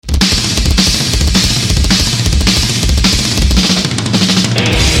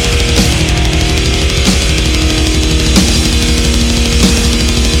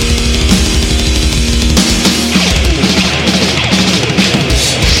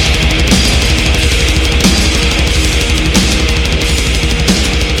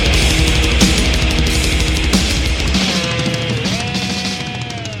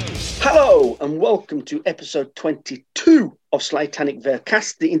to episode 22 of Slatanic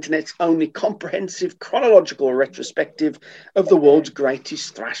Vercast, the internet's only comprehensive chronological retrospective of the world's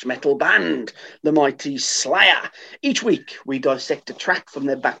greatest thrash metal band, the mighty Slayer. Each week, we dissect a track from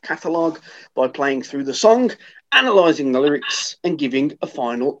their back catalogue by playing through the song, analysing the lyrics, and giving a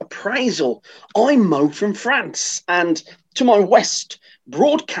final appraisal. I'm Mo from France, and to my west,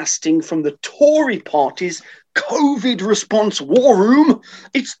 broadcasting from the Tory party's COVID response war room,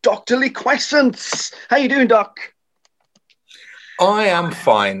 it's Dr. Liquescence. How you doing, Doc? I am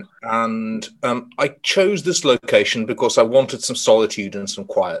fine, and I chose this location because I wanted some solitude and some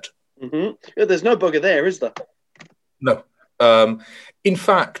quiet. Mm-hmm. Yeah, there's no bugger there, is there? No. In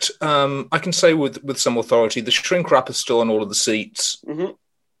fact, I can say with some authority, the shrink wrap is still on all of the seats.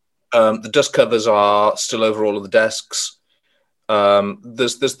 Mm-hmm. The dust covers are still over all of the desks.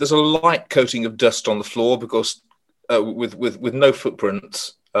 There's a light coating of dust on the floor because with no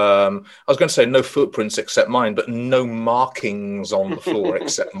footprints. I was going to say no footprints except mine, but no markings on the floor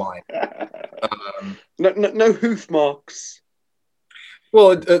except mine. No hoof marks.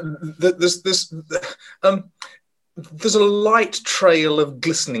 Well, there's a light trail of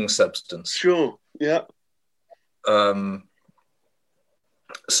glistening substance. Sure. Yeah.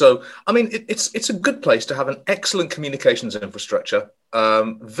 So, I mean, it's a good place to have an excellent communications infrastructure,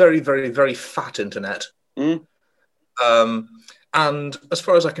 very, very, very fat internet, and as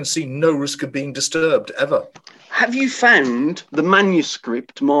far as I can see, no risk of being disturbed ever. Have you found the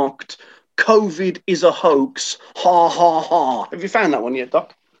manuscript marked "COVID is a hoax"? Ha ha ha! Have you found that one yet,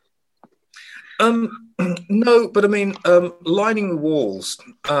 Doc? No, but I mean, lining the walls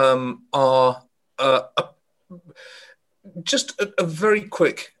are just a very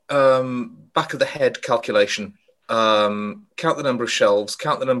quick back of the head calculation. Count the number of shelves,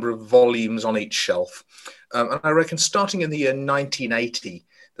 count the number of volumes on each shelf. And I reckon starting in the year 1980,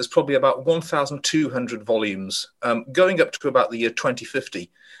 there's probably about 1,200 volumes, going up to about the year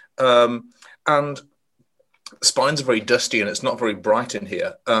 2050. And the spines are very dusty and it's not very bright in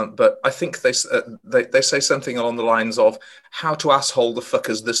here. But I think they say something along the lines of, how to asshole the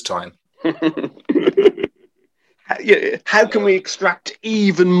fuckers this time. How can we extract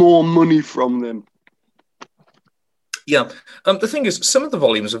even more money from them? Yeah. The thing is, some of the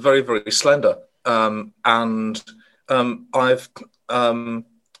volumes are very, very slender. And I've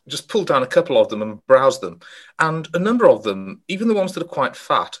just pulled down a couple of them and browsed them. And a number of them, even the ones that are quite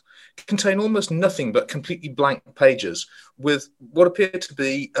fat, contain almost nothing but completely blank pages with what appear to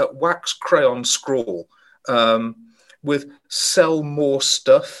be wax crayon scrawl with "sell more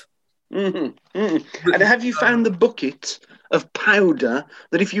stuff." Mm-hmm. Mm-hmm. And have you found the bucket of powder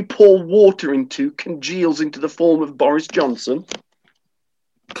that if you pour water into congeals into the form of Boris Johnson?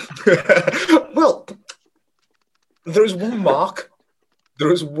 Well, there is one mark.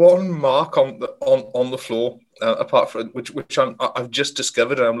 There is one mark on the floor, apart from which I've just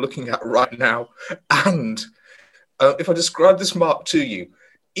discovered and I'm looking at right now. And if I describe this mark to you,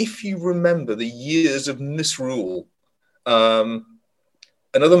 if you remember the years of misrule,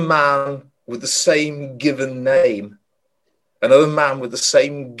 another man with the same given name in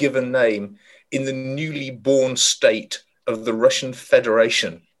the newly born state of the Russian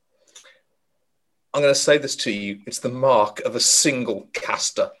Federation. I'm going to say this to you. It's the mark of a single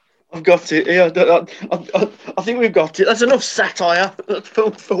caster. I've got it. Yeah, I think we've got it. That's enough satire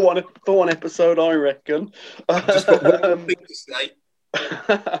for one episode, I reckon. I've just got one more thing to say.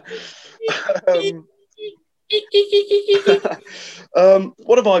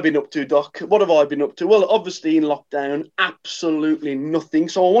 What have I been up to, Doc? What have I been up to? Well, obviously in lockdown, absolutely nothing.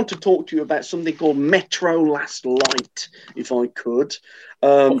 So I want to talk to you about something called Metro Last Light, if I could.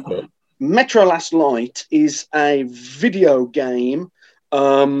 Okay. Metro Last Light is a video game.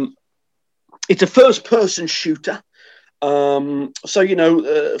 It's a first-person shooter. So,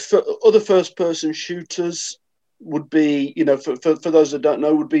 for other first-person shooters would be, for those that don't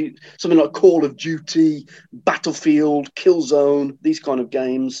know, would be something like Call of Duty, Battlefield, Killzone, these kind of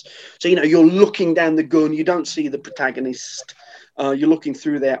games. So, you're looking down the gun, you don't see the protagonist, you're looking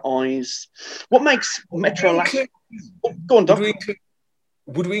through their eyes. What makes Metro Last... Go on, Doc.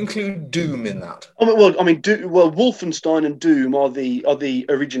 Would we include Doom in that? Wolfenstein and Doom are the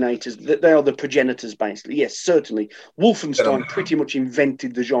originators. They are the progenitors, basically. Yes, certainly. Wolfenstein pretty much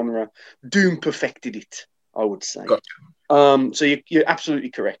invented the genre. Doom perfected it, I would say. Gotcha. So you're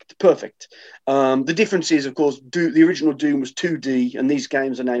absolutely correct. Perfect. The difference is, of course, the original Doom was 2D, and these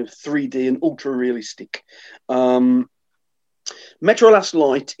games are now 3D and ultra realistic. Metro Last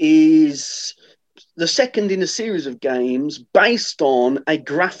Light is the second in a series of games based on a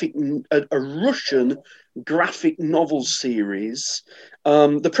Russian graphic novel series.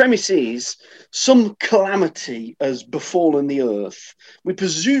 The premise is some calamity has befallen the Earth. We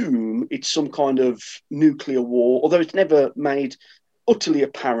presume it's some kind of nuclear war, although it's never made utterly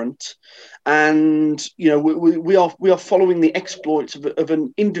apparent. And we are following the exploits of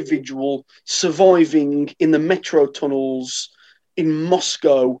an individual surviving in the metro tunnels in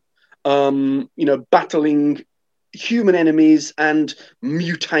Moscow, battling human enemies and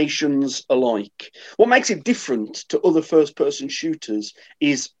mutations alike. What makes it different to other first-person shooters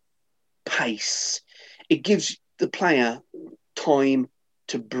is pace. It gives the player time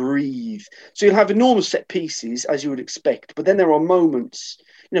to breathe. So you'll have enormous set pieces, as you would expect, but then there are moments,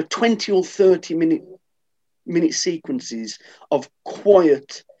 20 or 30 minute sequences of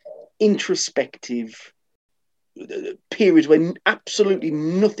quiet, introspective periods when absolutely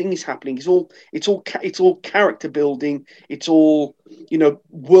nothing is happening. It's all character building. It's all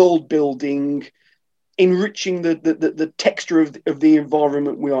world building, enriching the texture of the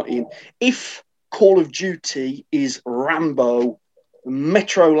environment we are in. If Call of Duty is Rambo,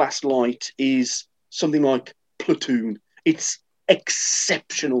 Metro Last Light is something like Platoon. It's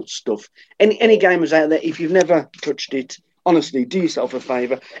exceptional stuff. Any gamers out there, if you've never touched it, honestly, do yourself a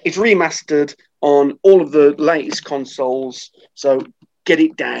favour. It's remastered on all of the latest consoles, so get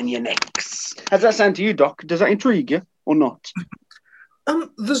it down your necks. How does that sound to you, Doc? Does that intrigue you or not?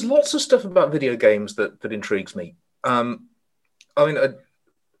 There's lots of stuff about video games that intrigues me. I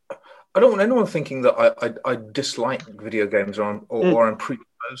don't want anyone thinking that I dislike video games or I'm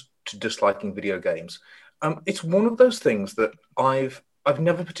predisposed to disliking video games. It's one of those things that I've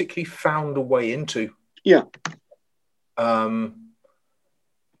never particularly found a way into. Yeah. And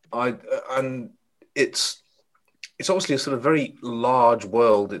it's obviously a sort of very large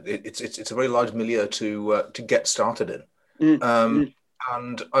world. It's a very large milieu to get started in.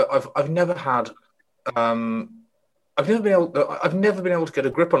 And I've never been able to get a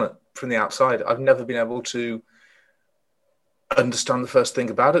grip on it from the outside. I've never been able to understand the first thing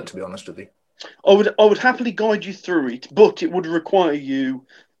about it, to be honest with you. I would happily guide you through it, but it would require you,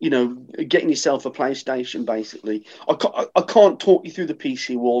 getting yourself a PlayStation. Basically, I can't talk you through the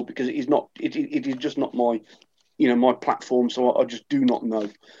PC world because it is just not my, my platform. So I just do not know.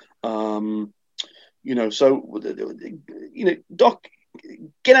 Doc,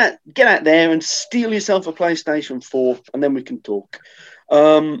 get out there and steal yourself a PlayStation 4, and then we can talk.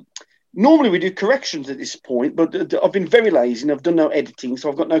 Normally we do corrections at this point, but I've been very lazy and I've done no editing, so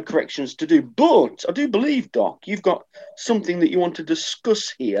I've got no corrections to do. But I do believe, Doc, you've got something that you want to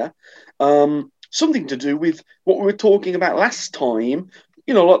discuss here, something to do with what we were talking about last time,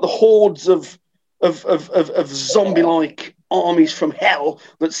 like the hordes of zombie-like armies from hell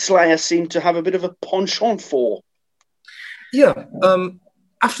that Slayer seemed to have a bit of a penchant for. Yeah.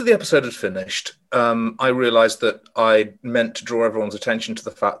 After the episode had finished, I realised that I meant to draw everyone's attention to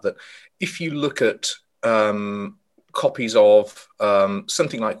the fact that if you look at copies of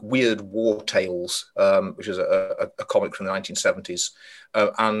something like Weird War Tales, which is a comic from the 1970s,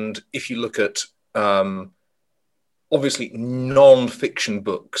 and if you look at obviously non-fiction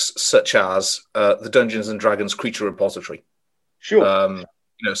books such as the Dungeons and Dragons Creature Repository. Sure.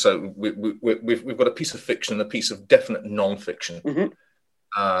 So we've got a piece of fiction and a piece of definite non-fiction. Mm-hmm.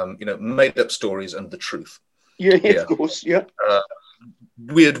 Made up stories and the truth. Yeah, of course, yeah.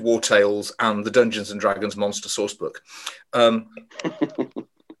 Weird War Tales and the Dungeons and Dragons Monster Sourcebook.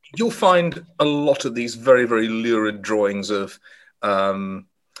 You'll find a lot of these very, very lurid drawings of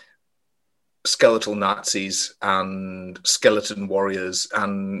skeletal Nazis and skeleton warriors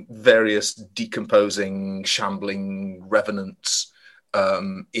and various decomposing, shambling revenants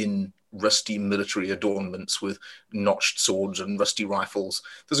in rusty military adornments with notched swords and rusty rifles.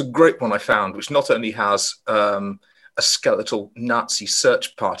 There's a great one I found, which not only has a skeletal Nazi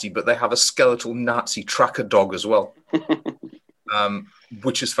search party, but they have a skeletal Nazi tracker dog as well,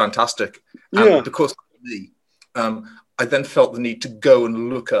 which is fantastic. Yeah. And because of me, I then felt the need to go and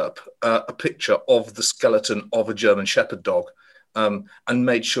look up a picture of the skeleton of a German Shepherd dog, and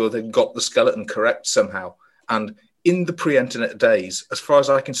made sure they got the skeleton correct somehow. And in the pre-internet days, as far as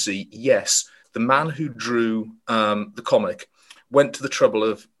I can see, yes, the man who drew the comic went to the trouble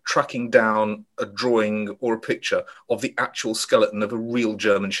of tracking down a drawing or a picture of the actual skeleton of a real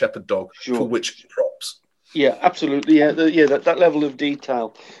German Shepherd dog, sure, for which props. Yeah, absolutely. Yeah, that level of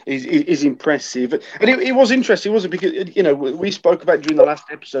detail is impressive, and it was interesting, wasn't it? Because we spoke about it during the last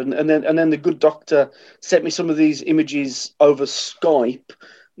episode, and then the good doctor sent me some of these images over Skype.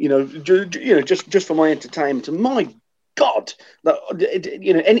 Just for my entertainment. And my God,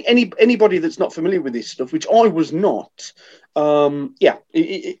 anybody that's not familiar with this stuff, which I was not,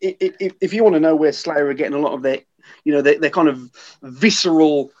 if you want to know where Slayer are getting a lot of their kind of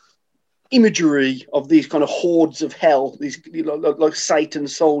visceral imagery of these kind of hordes of hell, these like Satan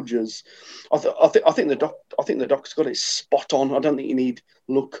soldiers, I think the doc's got it spot on. I don't think you need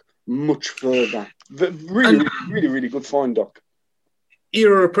look much further. Really good find, Doc.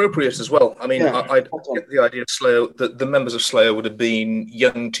 Era appropriate as well. I mean, I get the idea of Slayer that the members of Slayer would have been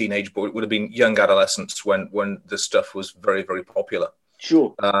young teenage boys, would have been young adolescents when this stuff was very, very popular.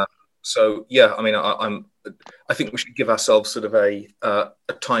 Sure. So yeah, I mean, I think we should give ourselves sort of a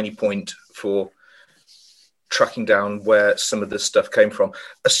tiny point for tracking down where some of this stuff came from,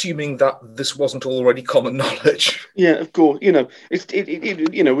 assuming that this wasn't already common knowledge. Yeah, of course. We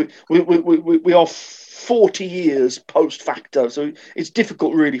are 40 years post facto, so it's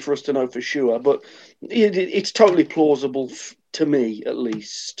difficult really for us to know for sure, but it's totally plausible to me, at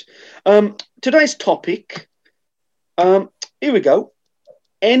least. Today's topic, here we go.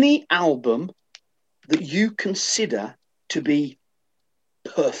 Any album that you consider to be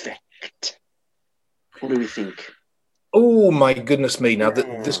perfect. What do we think? Oh, my goodness me. Now,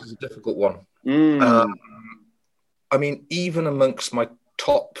 this is a difficult one. I mean, even amongst my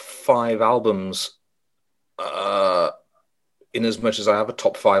top 5 albums, in as much as I have a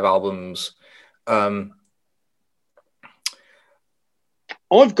top 5 albums, I've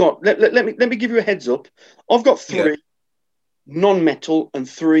got, let me give you a heads up. I've got 3 non-metal and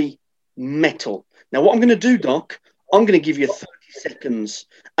 3 metal. Now, what I'm going to do, Doc, I'm going to give you 30 seconds.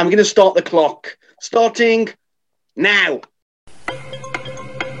 I'm going to start the clock. Starting now.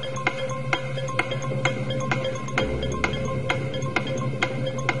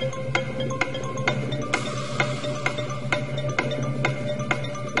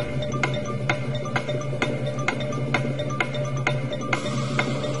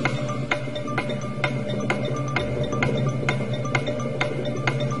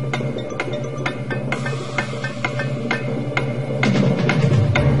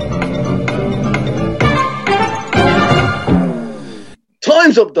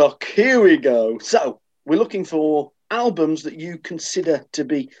 Time's up, Doc. Here we go. So we're looking for albums that you consider to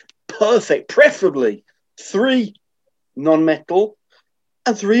be perfect, preferably 3 non-metal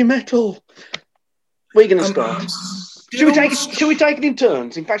and 3 metal. We're going to start. Should we take it in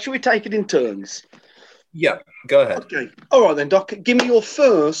turns? In fact, should we take it in turns? Yeah, go ahead. Okay. All right then, Doc. Give me your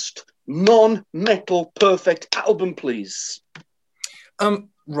first non-metal perfect album, please.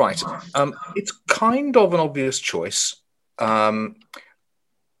 Right. It's kind of an obvious choice.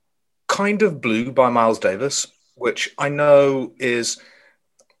 Kind of Blue by Miles Davis, which I know is,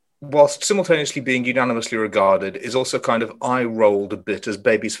 whilst simultaneously being unanimously regarded, is also kind of eye-rolled a bit as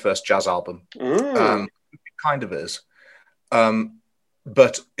Baby's first jazz album. It kind of is.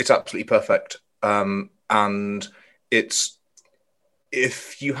 But it's absolutely perfect. And it's,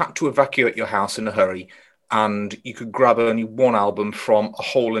 if you had to evacuate your house in a hurry and you could grab only one album from a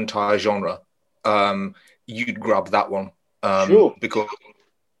whole entire genre, you'd grab that one. Sure. Because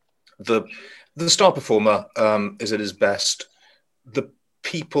the star performer is at his best. The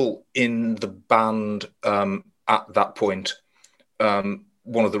people in the band at that point,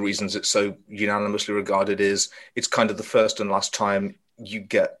 one of the reasons it's so unanimously regarded is it's kind of the first and last time you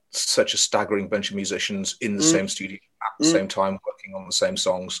get such a staggering bunch of musicians in the same studio at the same time working on the same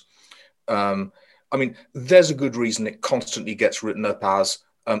songs. I mean, there's a good reason it constantly gets written up as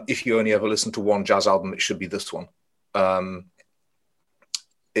if you only ever listen to one jazz album, it should be this one.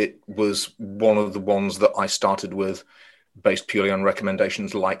 It was one of the ones that I started with based purely on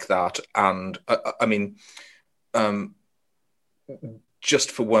recommendations like that. And I mean,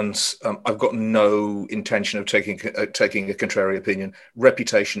 just for once, I've got no intention of taking a contrary opinion.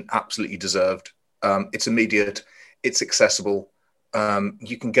 Reputation, absolutely deserved. It's immediate. It's accessible.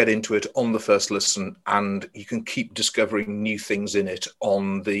 You can get into it on the first listen and you can keep discovering new things in it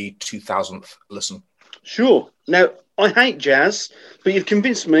on the 2000th listen. Sure. Now, I hate jazz, but you've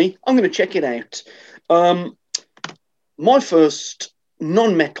convinced me. I'm going to check it out. My first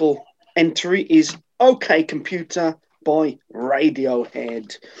non-metal entry is OK Computer by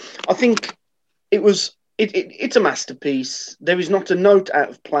Radiohead. I think it's a masterpiece. There is not a note out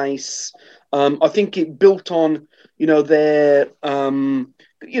of place. I think it built on, their, kind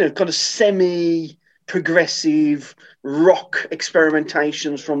of semi-progressive rock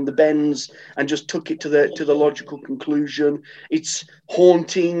experimentations from the Bends and just took it to the logical conclusion. It's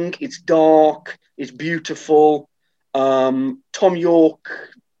haunting, it's dark, it's beautiful. Tom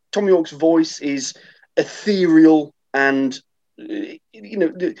York's voice is ethereal and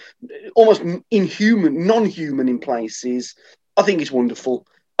almost inhuman, non-human in places. I think it's wonderful.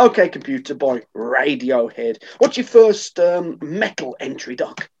 OK Computer by Radiohead. What's your first metal entry,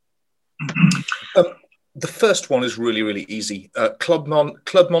 Doc? The first one is really, really easy. Club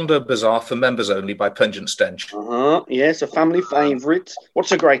Mondo Bazaar for members only by Pungent Stench. Yes, a family favourite. What's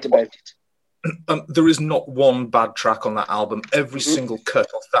so great about it? There is not one bad track on that album. Every single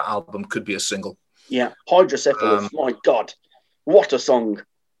cut off that album could be a single. Yeah, Hydrocephalus. My God, what a song!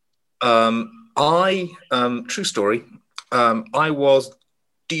 True story. I was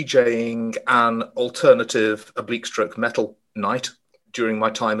DJing an alternative oblique stroke metal night during my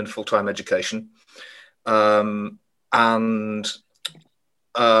time in full-time education. I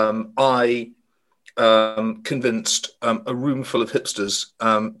convinced a room full of hipsters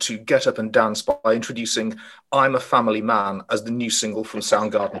to get up and dance by introducing I'm a Family Man as the new single from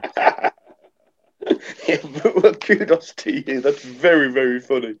Soundgarden. Yeah, well, kudos to you. That's very, very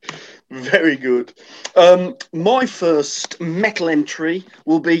funny. Very good. My first metal entry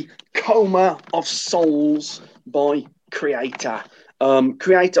will be Coma of Souls by Kreator.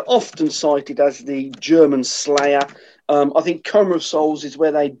 Kreator often cited as the German Slayer. I think Coma of Souls is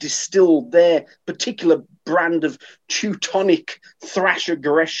where they distilled their particular brand of Teutonic thrash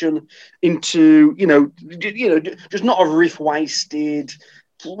aggression into, just not a riff wasted.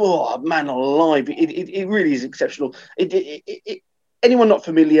 Oh man, alive! It really is exceptional. Anyone not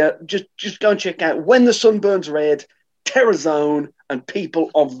familiar, just go and check out When the Sun Burns Red, Terrorzone, and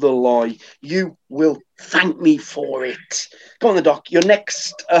People of the Lie. You will thank me for it. Go on, the Doc. Your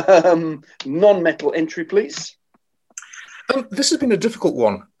next non-metal entry, please. This has been a difficult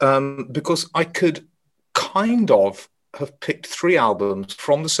one because I could kind of have picked 3 albums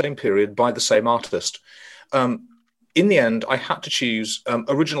from the same period by the same artist. In the end, I had to choose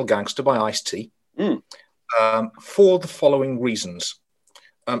Original Gangster by Ice-T for the following reasons.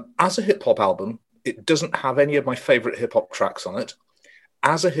 As a hip-hop album, it doesn't have any of my favorite hip-hop tracks on it.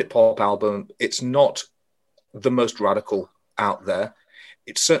 As a hip-hop album, it's not the most radical out there.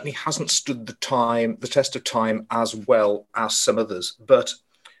 It certainly hasn't stood the test of time as well as some others, but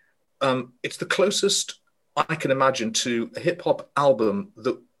it's the closest I can imagine to a hip-hop album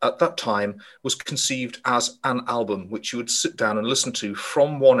that at that time was conceived as an album which you would sit down and listen to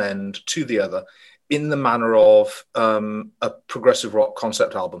from one end to the other in the manner of a progressive rock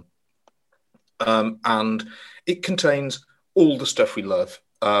concept album. And it contains all the stuff we love.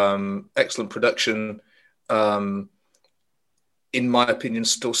 Excellent production. In my opinion,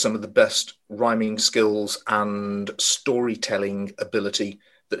 still some of the best rhyming skills and storytelling ability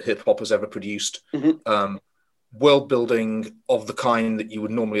that hip hop has ever produced. World building of the kind that you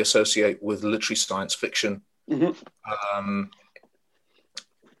would normally associate with literary science fiction.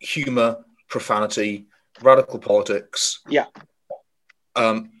 Humor, profanity, radical politics. Yeah.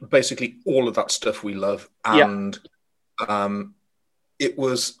 Basically all of that stuff we love. And it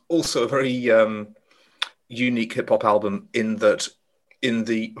was also a very unique hip-hop album in that in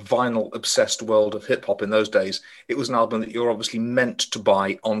the vinyl-obsessed world of hip-hop in those days, it was an album that you're obviously meant to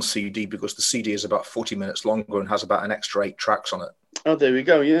buy on CD because the CD is about 40 minutes longer and has about an extra 8 tracks on it. Oh, there we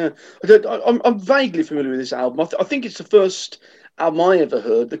go, yeah. I'm vaguely familiar with this album. I think it's the first album I ever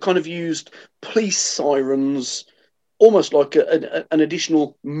heard that kind of used police sirens almost like an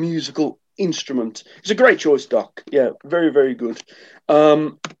additional musical instrument. It's a great choice, Doc. Yeah, very, very good.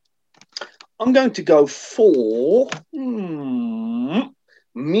 I'm going to go for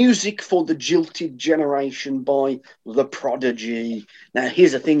Music for the Jilted Generation by The Prodigy. Now,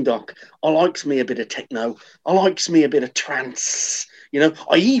 here's the thing, Doc. I likes me a bit of techno. I likes me a bit of trance.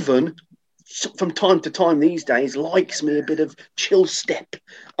 I even, from time to time these days, likes me a bit of chill step.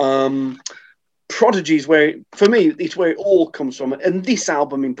 Prodigy is where, for me, it's where it all comes from. And this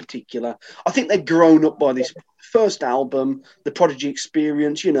album in particular, I think they've grown up by this first album, The Prodigy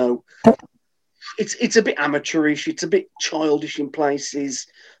Experience, It's a bit amateurish. It's a bit childish in places.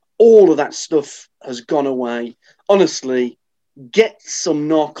 All of that stuff has gone away. Honestly, get some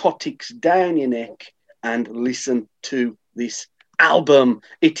narcotics down your neck and listen to this album.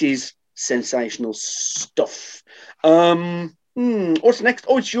 It is sensational stuff. What's next?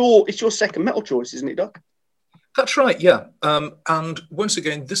 Oh, it's your second metal choice, isn't it, Doc? That's right, yeah. And once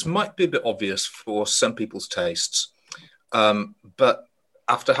again, this might be a bit obvious for some people's tastes, but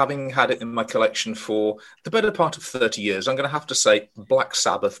after having had it in my collection for the better part of 30 years, I'm going to have to say Black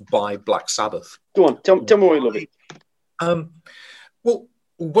Sabbath by Black Sabbath. Go on, tell me why you love it. Well,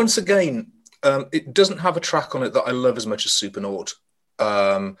 once again, it doesn't have a track on it that I love as much as Supernaut.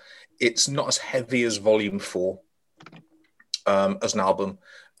 It's not as heavy as Volume 4 as an album,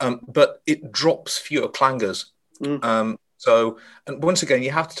 but it drops fewer clangers. So, and once again, you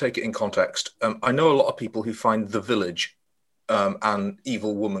have to take it in context. I know a lot of people who find The Village and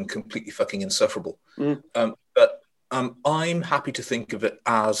Evil Woman completely fucking insufferable. But I'm happy to think of it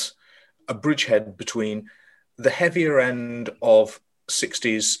as a bridgehead between the heavier end of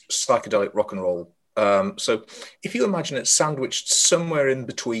 60s psychedelic rock and roll. So if you imagine it sandwiched somewhere in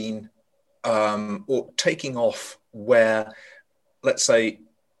between or taking off where, let's say,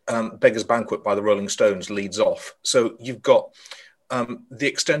 Beggar's Banquet by the Rolling Stones leads off. So you've got the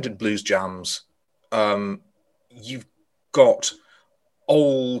extended blues jams. You've got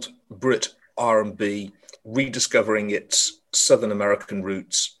old Brit R&B rediscovering its Southern American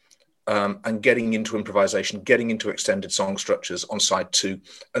roots and getting into improvisation, getting into extended song structures on side 2.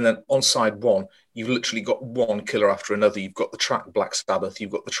 And then on side 1, you've literally got one killer after another. You've got the track Black Sabbath.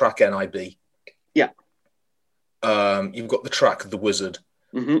 You've got the track NIB. Yeah. You've got the track The Wizard.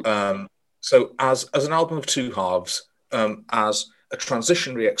 Mm-hmm. So as an album of two halves, as a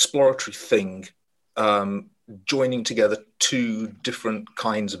transitionary exploratory thing, joining together two different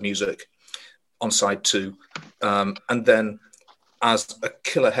kinds of music on side 2, and then as a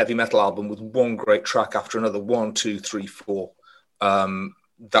killer heavy metal album with one great track after another, 1, 2, 3, 4.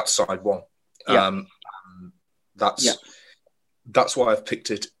 That's side 1. Yeah. That's why I've picked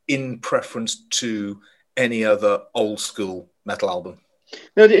it in preference to any other old school metal album.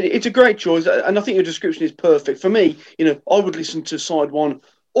 No, it's a great choice, and I think your description is perfect. For me, I would listen to side 1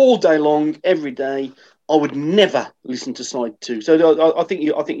 all day long, every day. I would never listen to side 2. So I think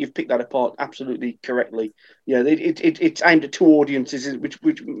you've picked that apart absolutely correctly. Yeah, it's aimed at two audiences,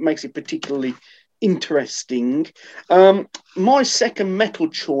 which makes it particularly interesting. My second metal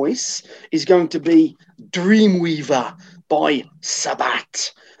choice is going to be Dreamweaver by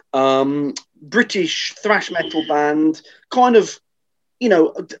Sabbath. British thrash metal band, kind of,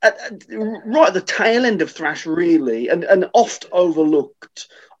 right at the tail end of thrash, really, and oft overlooked.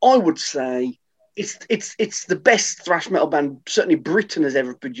 I would say it's the best thrash metal band certainly Britain has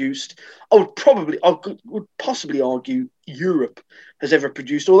ever produced. I would possibly argue Europe has ever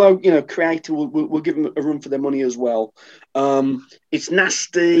produced, although Creator will give them a run for their money as well. It's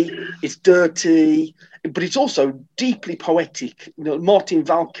nasty, it's dirty, but it's also deeply poetic. Martin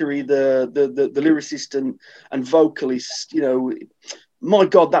Valkyrie, the lyricist and vocalist, my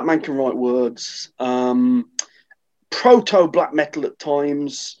God, that man can write words. Proto black metal at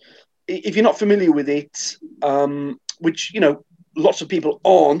times. If you're not familiar with it, which lots of people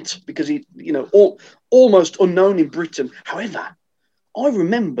aren't, because almost unknown in Britain. However, I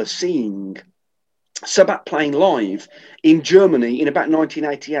remember seeing Sabbath playing live in Germany in about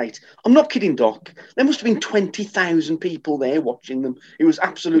 1988. I'm not kidding, Doc. There must have been 20,000 people there watching them. It was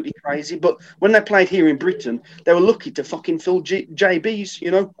absolutely crazy. But when they played here in Britain, they were lucky to fucking fill JBs,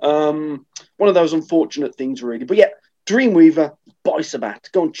 one of those unfortunate things, really. But yeah, Dreamweaver by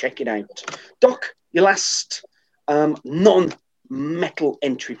Sabbath. Go and check it out. Doc, your last non-metal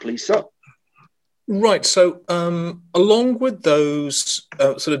entry, please, sir. Right. So along with those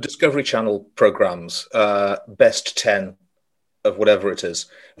sort of Discovery Channel programs, best 10 of whatever it is,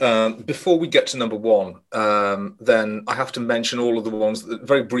 before we get to number 1, then I have to mention all of the ones that,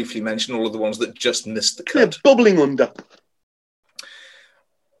 very briefly mention all of the ones that just missed the cut. Yeah, bubbling under.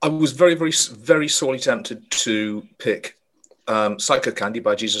 I was very, very, very sorely tempted to pick Psycho Candy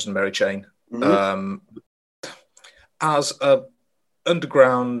by Jesus and Mary Chain. As a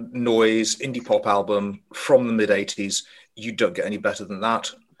underground noise indie pop album from the mid-80s, you don't get any better than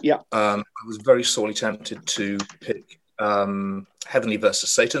that. Yeah. I was very sorely tempted to pick Heavenly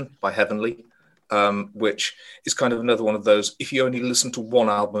versus Satan by Heavenly, which is kind of another one of those, if you only listen to one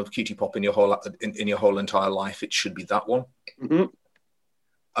album of QT Pop in your whole entire life, it should be that one.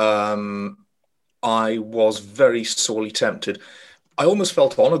 I was very sorely tempted. I almost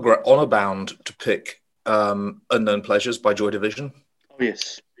felt honor bound to pick Unknown Pleasures by Joy Division. Oh,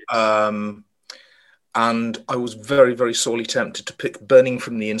 yes. And I was very, very sorely tempted to pick Burning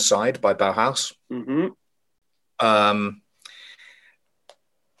from the Inside by Bauhaus.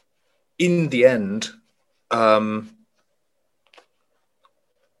 In the end,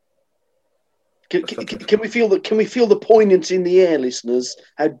 Can we feel the poignancy in the air, listeners?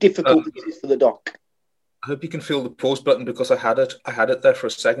 How difficult it is for the Doc. I hope you can feel the pause button, because I had it there for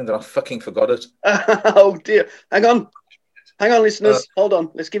a second and I fucking forgot it. Oh dear! Hang on, listeners. Hold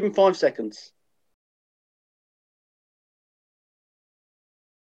on. Let's give him 5 seconds.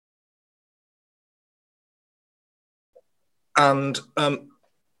 And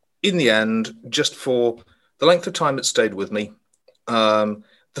in the end, just for the length of time it stayed with me, the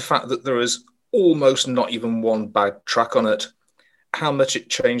fact that there is almost not even one bad track on it, how much it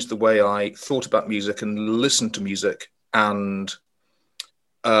changed the way I thought about music and listened to music, and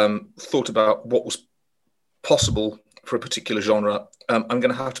thought about what was possible for a particular genre, I'm going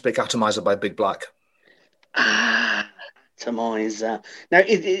to have to pick Atomizer by Big Black. Atomizer. Now,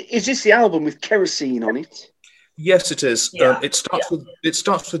 is this the album with Kerosene on it? Yes, it is. Yeah. It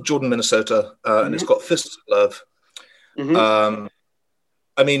starts with Jordan, Minnesota, and it's got Fists of Love. Mm-hmm.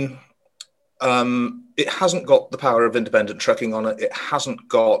 I mean, it hasn't got The Power of Independent Trucking on it. It hasn't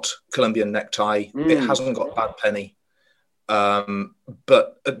got Colombian Necktie. It hasn't got Bad Penny.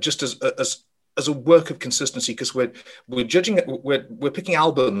 But just as a work of consistency, because we're judging it, we're picking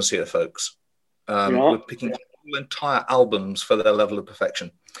albums here, folks. We're picking entire albums for their level of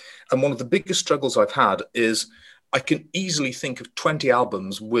perfection. And one of the biggest struggles I've had is I can easily think of 20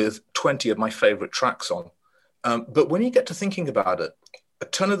 albums with 20 of my favorite tracks on. But when you get to thinking about it, a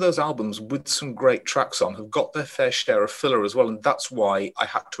ton of those albums with some great tracks on have got their fair share of filler as well. And that's why I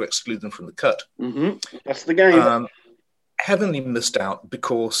had to exclude them from the cut. Mm-hmm. That's the game. Heavenly missed out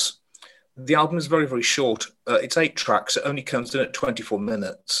because the album is very, very short. It's 8 tracks. It only comes in at 24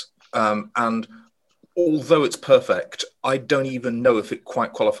 minutes. And although it's perfect, I don't even know if it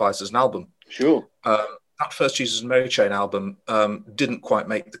quite qualifies as an album. Sure. That first Jesus and Mary Chain album didn't quite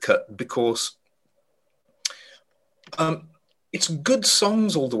make the cut because it's good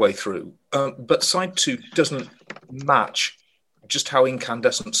songs all the way through, but side 2 doesn't match just how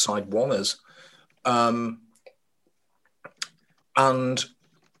incandescent side 1 is. And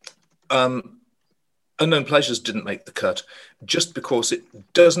Unknown Pleasures didn't make the cut just because it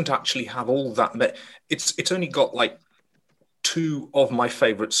doesn't actually have all that. It's only got like 2 of my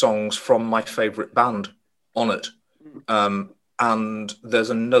favorite songs from my favorite band on it. And there's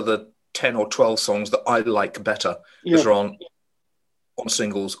another 10 or 12 songs that I like better that are on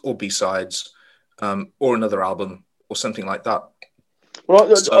singles or B-sides or another album or something like that. Well,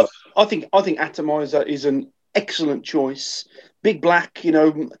 I think Atomizer is an excellent choice. Big Black, I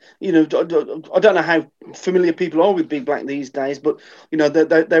don't know how familiar people are with Big Black these days, but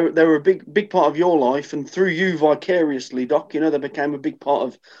they're a big part of your life, and through you vicariously, Doc, they became a big part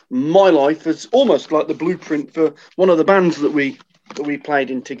of my life as almost like the blueprint for one of the bands that we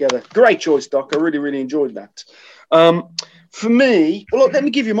played in together. Great choice, Doc. I really, really enjoyed that. For me, well, look, let me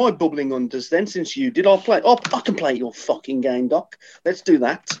give you my bubbling unders then, since you did. I can play your fucking game, Doc. Let's do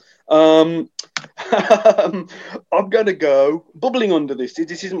that. I'm going to go Bubbling Under this.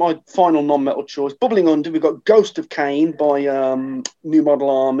 This isn't my final non-metal choice. Bubbling Under, we've got Ghost of Cain by New Model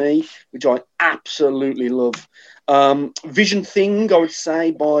Army, which I absolutely love. Vision Thing, I would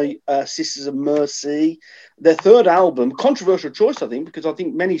say, by Sisters of Mercy. Their third album, controversial choice, I think, because I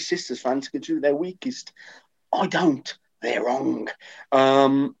think many Sisters fans consider their weakest. I don't. They're wrong.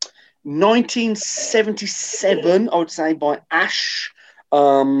 1977, I would say, by Ash.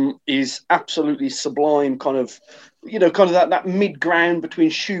 Is absolutely sublime, kind of that mid ground between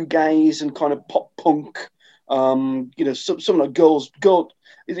shoegaze and kind of pop punk. Something like Girl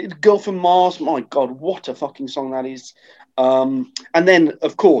from Mars. My God, what a fucking song that is. And then,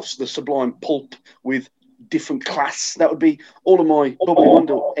 of course, the sublime Pulp with Different Class. That would be all of my Bubbling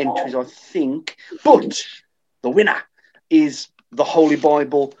Under entries, I think. But the winner is The Holy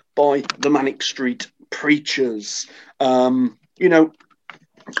Bible by the Manic Street Preachers.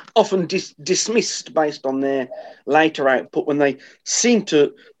 Often dismissed based on their later output, when they seem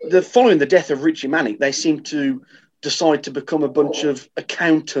to, following the death of Richie Manic, they seem to decide to become a bunch of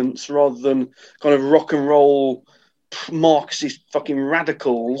accountants rather than kind of rock and roll Marxist fucking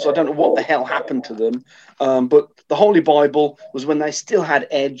radicals. I don't know what the hell happened to them. But the Holy Bible was when they still had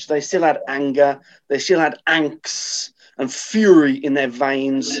edge, they still had anger, they still had angst and fury in their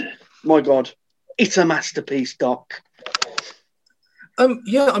veins. My God, it's a masterpiece, Doc. I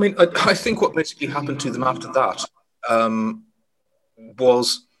think what basically happened to them after that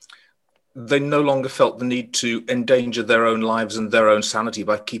was they no longer felt the need to endanger their own lives and their own sanity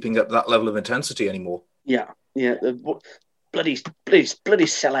by keeping up that level of intensity anymore. Yeah. Bloody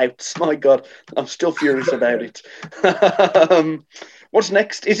sellouts. My God, I'm still furious about it. What's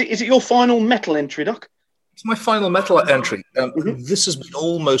next? Is it your final metal entry, Doc? It's my final metal entry. This has been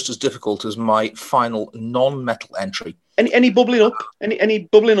almost as difficult as my final non-metal entry. Any bubbling up? Any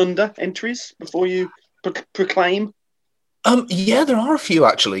bubbling under entries before you proclaim? Yeah, there are a few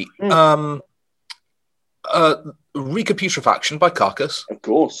actually. Recaputrefaction by Carcass, of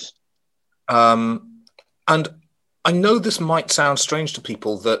course. And I know this might sound strange to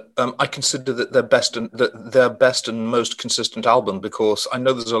people that I consider that their best and most consistent album, because I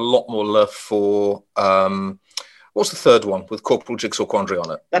know there's a lot more love for what's the third one with Corporal Jigsaw Quandary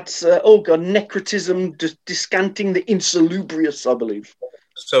on it? That's Necrotism, Discanting the Insalubrious, I believe.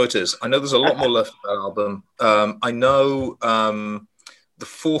 So it is. I know there's a lot more left of that album. I know the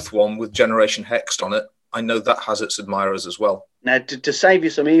fourth one with Generation Hexed on it. I know that has its admirers as well. Now, to save you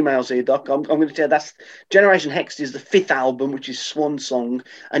some emails here, Doc, I'm going to tell you that's Generation Hexed is the fifth album, which is Swan Song,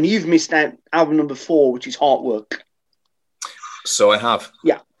 and you've missed out album number 4, which is Heartwork. So I have.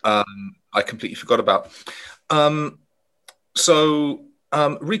 Yeah. I completely forgot about.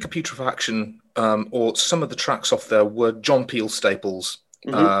 Recaputrefaction, or some of the tracks off there were John Peel staples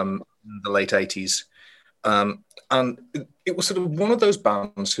in the late 80s. And it was sort of one of those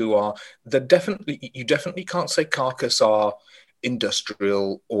bands who are, you definitely can't say Carcass are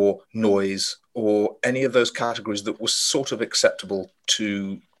industrial or noise or any of those categories that was sort of acceptable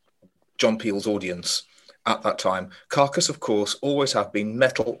to John Peel's audience at that time. Carcass, of course, always have been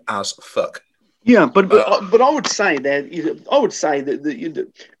metal as fuck. Yeah, but I would say that the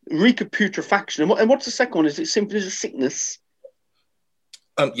recaputrefaction, and what's the second one? Is it simply as a sickness?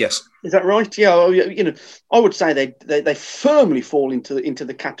 Yes. Is that right? Yeah. You know, I would say they firmly fall into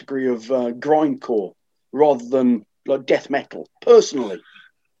the category of grindcore rather than like death metal. Personally,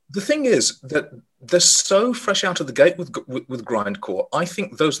 the thing is that they're so fresh out of the gate with grindcore. I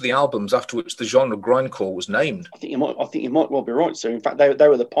think those are the albums after which the genre grindcore was named. I think you might well be right. So in fact, they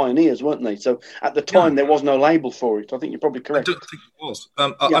were the pioneers, weren't they? So at the time, there was no label for it. I think you're probably correct. I don't think it was.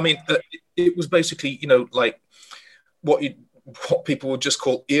 I mean, it was basically, you know, like what people would just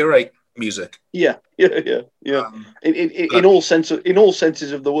call earache music. Yeah. In all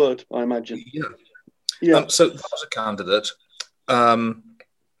senses of the word, I imagine. Yeah. So that was a candidate.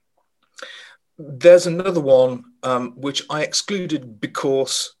 There's another one which I excluded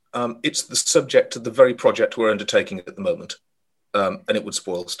because it's the subject of the very project we're undertaking at the moment, and it would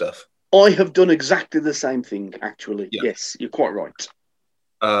spoil stuff. I have done exactly the same thing, actually. Yeah. Yes, you're quite right.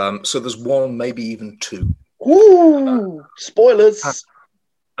 So there's one, maybe even two. Ooh, spoilers.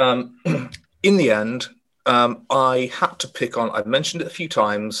 In the end, I had to pick on, I've mentioned it a few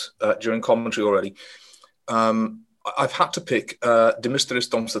times during commentary already. I've had to pick De Mysteris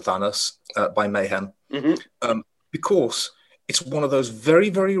Dom Sathanas by Mayhem because it's one of those very,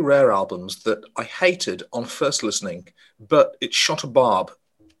 very rare albums that I hated on first listening, but it shot a barb.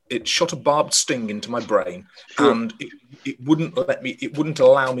 It shot a barbed sting into my brain, and it wouldn't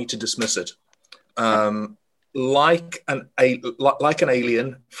allow me to dismiss it. Like an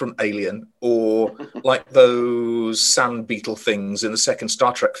alien from Alien, or like those sand beetle things in the second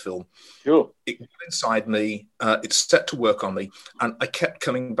Star Trek film. Sure. It got inside me, it set to work on me, and I kept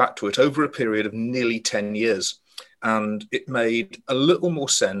coming back to it over a period of nearly 10 years. And it made a little more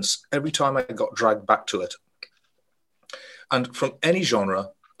sense every time I got dragged back to it. And from any genre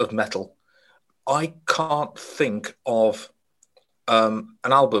of metal, I can't think of an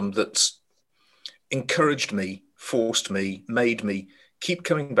album that's encouraged me, forced me, made me keep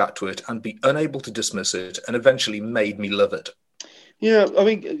coming back to it and be unable to dismiss it, and eventually made me love it. Yeah, I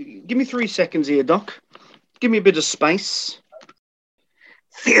mean, give me 3 seconds here, Doc. Give me a bit of space.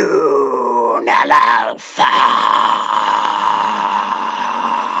 Funeral fuck.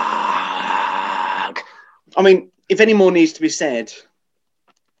 I mean, if any more needs to be said.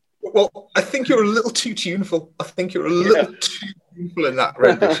 Well, I think you're a little too tuneful. I think you're a little too tuneful in that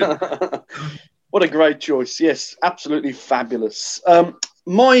rendition. What a great choice. Yes, absolutely fabulous.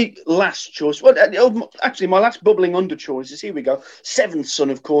 My last choice, actually, my last bubbling under choice is, here we go, Seventh Son,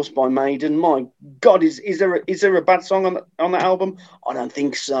 of course, by Maiden. My God, is there a bad song on that album? I don't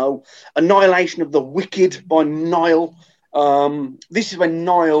think so. Annihilation of the Wicked by Nile. This is when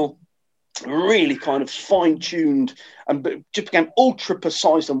Nile really kind of fine-tuned and just became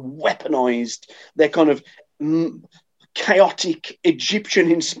ultra-precise and weaponized their kind of chaotic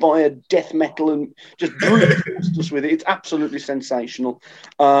Egyptian-inspired death metal and just brutalized us with it. It's absolutely sensational.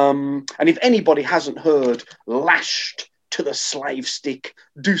 And if anybody hasn't heard Lashed to the Slave Stick,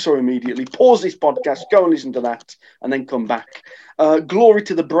 do so immediately. Pause this podcast, go and listen to that, and then come back. Glory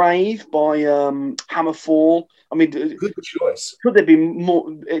to the Brave by Hammerfall. I mean, good choice. Could there be more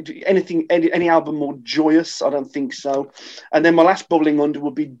any album more joyous? I don't think so. And then my last bubbling under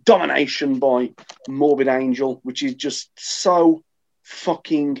would be Domination by Morbid Angel, which is just so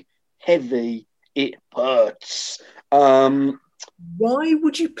fucking heavy it hurts. Why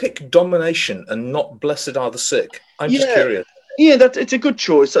would you pick Domination and not Blessed Are the Sick? I'm just curious. Yeah, it's a good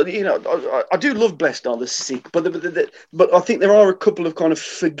choice. You know, I do love Blessed Are the Sick, but I think there are a couple of kind of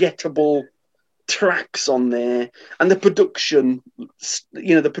forgettable tracks on there, and the production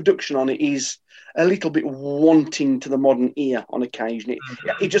on it is a little bit wanting to the modern ear on occasion.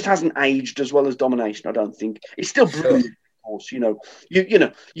 It just hasn't aged as well as Domination, I don't think. It's still brilliant. course. You're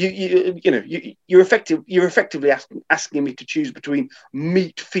effectively asking me to choose between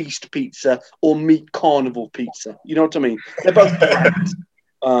Meat Feast pizza or Meat Carnival pizza. You know what I mean? They're both great,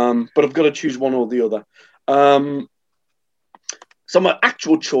 but I've got to choose one or the other. So my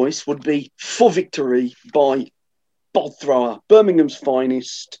actual choice would be For Victory by Bolt Thrower, Birmingham's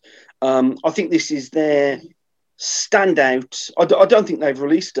finest. I think this is their standout. I don't think they've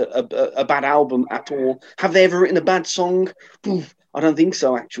released a bad album at all. Have they ever written a bad song? Oof, I don't think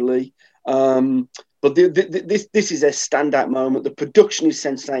so, actually. But this is their standout moment. The production is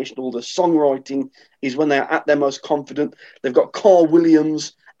sensational. The songwriting is when they're at their most confident. They've got Carl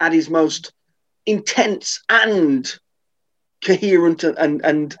Williams at his most intense and coherent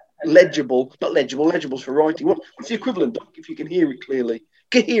and legible. Not legible. Legible's for writing. What's the equivalent, Doc, if you can hear it clearly?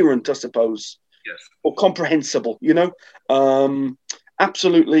 Coherent, I suppose. Yes. Or comprehensible,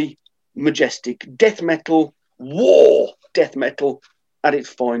 absolutely majestic. Death metal, war death metal at its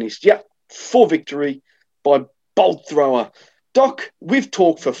finest. Yeah, For Victory by Bolt Thrower. Doc, we've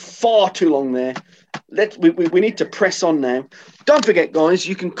talked for far too long there. We need to press on now. Don't forget, guys,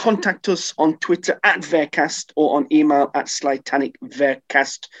 you can contact us on Twitter at Vercast or on email at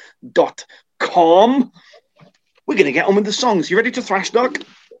slatanicvercast.com. We're going to get on with the songs. You ready to thrash, Doc?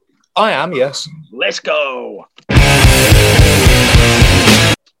 I am, yes. Let's go.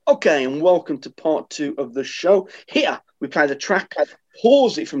 Okay, and welcome to part 2 of the show. Here, we play the track,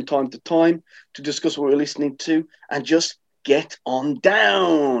 pause it from time to time to discuss what we're listening to, and just get on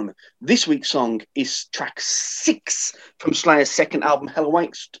down. This week's song is track 6 from Slayer's second album, Hell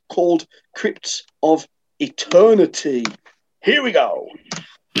Awaits, called Crypts of Eternity. Here we go.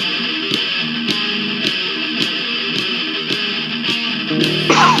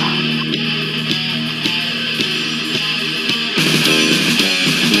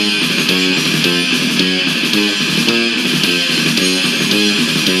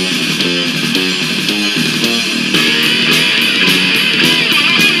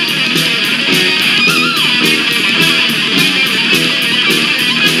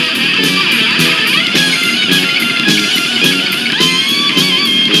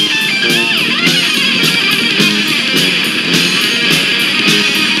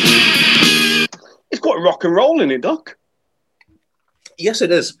 Rock and roll in it, Doc. Yes,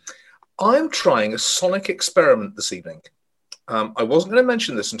 it is. I'm trying a sonic experiment this evening. I wasn't going to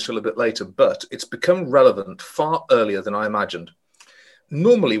mention this until a bit later, but it's become relevant far earlier than I imagined.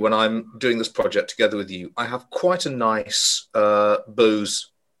 Normally, when I'm doing this project together with you, I have quite a nice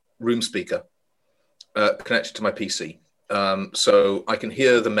Bose room speaker connected to my PC, so I can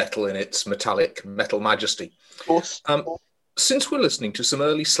hear the metal in its metallic metal majesty. Of course. Since we're listening to some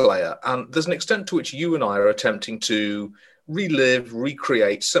early Slayer, and there's an extent to which you and I are attempting to relive,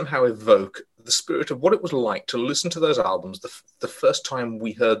 recreate, somehow evoke the spirit of what it was like to listen to those albums the first time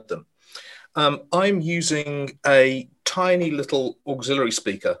we heard them. I'm using a tiny little auxiliary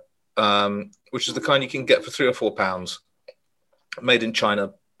speaker, which is the kind you can get for £3 or £4, made in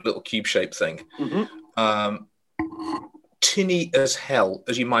China, little cube-shaped thing. Mm-hmm. Tinny as hell,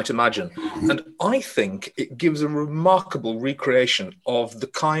 as you might imagine. And I think it gives a remarkable recreation of the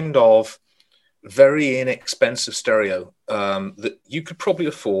kind of very inexpensive stereo that you could probably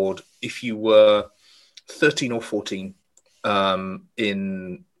afford if you were 13 or 14.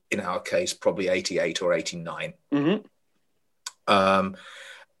 In our case, probably 88 or 89. Mm-hmm.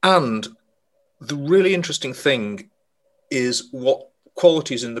 And the really interesting thing is what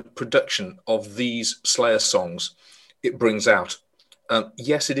qualities in the production of these Slayer songs it brings out.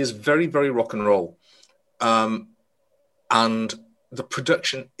 Yes, it is very, very rock and roll. And the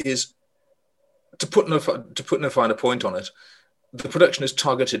production is, to put no finer point on it, the production is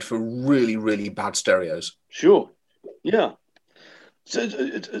targeted for really, really bad stereos. Sure. Yeah. So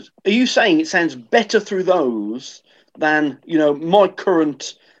are you saying it sounds better through those than, my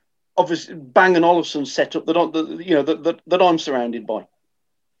current, obviously, Bang & Olufsen setup that I'm surrounded by?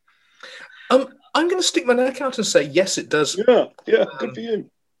 I'm going to stick my neck out and say, yes, it does. Yeah, good for you.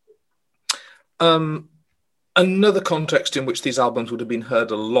 Another context in which these albums would have been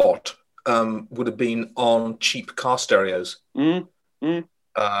heard a lot would have been on cheap car stereos. And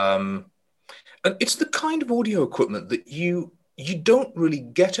it's the kind of audio equipment that you don't really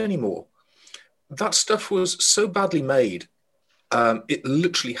get anymore. That stuff was so badly made, it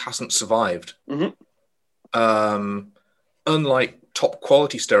literally hasn't survived. Mm-hmm. Unlike top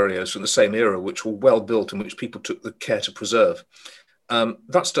quality stereos from the same era, which were well built and which people took the care to preserve.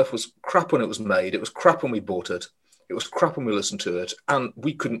 That stuff was crap when it was made. It was crap when we bought it. It was crap when we listened to it. And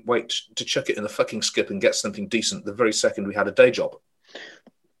we couldn't wait to chuck it in the fucking skip and get something decent the very second we had a day job.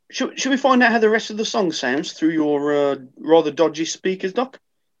 Should we find out how the rest of the song sounds through your rather dodgy speakers, Doc?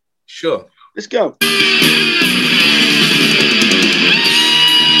 Sure. Let's go.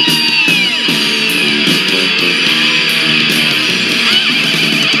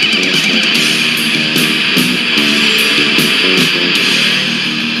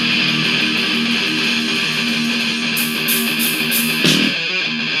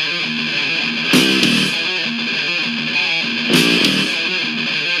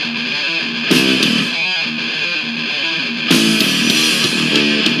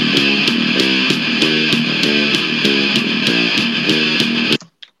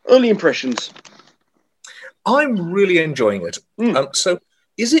 Early impressions. I'm really enjoying it. So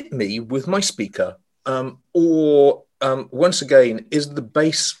is it me with my speaker, or once again, is the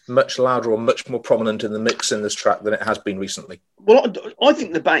bass much louder or much more prominent in the mix in this track than it has been recently? Well, I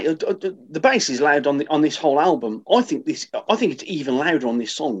think the bass is loud on this whole album. I think it's even louder on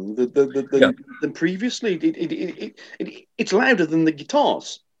this song than previously. It's louder than the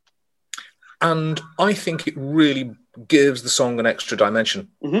guitars. And I think it really gives the song an extra dimension.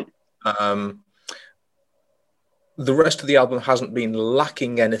 Mm-hmm. The rest of the album hasn't been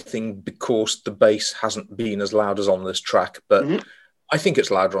lacking anything because the bass hasn't been as loud as on this track. But I think it's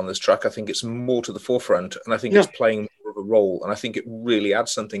louder on this track. I think it's more to the forefront, and I think it's playing more of a role, and I think it really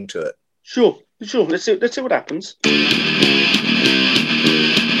adds something to it. Sure. Let's see what happens. Devious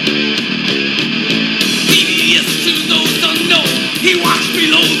to those unknown, he walks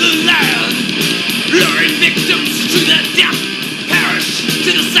below the land, luring victims to their death, perish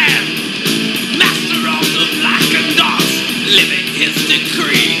to the sand. Master of the blackened dogs, living his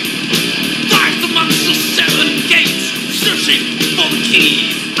decree, drives amongst the seven gates, searching for the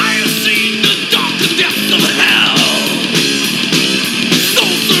key. I have seen the dark and depths of hell,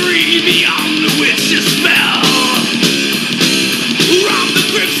 sorcery beyond the witch's spell, round the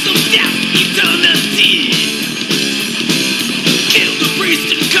grips of death, eternity. Kill the priest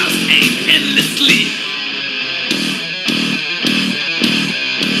and curse aim endlessly.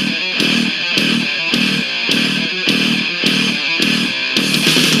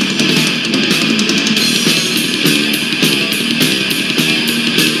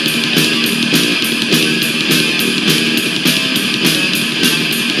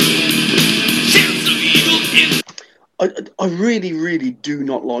 I really, really do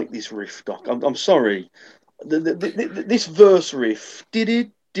not like this riff, Doc. I'm sorry. This verse riff,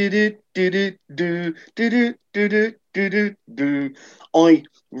 I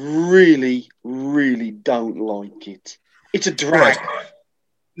really, really don't like it. It's a drag. Right.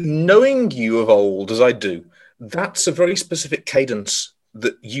 Knowing you of old as I do, that's a very specific cadence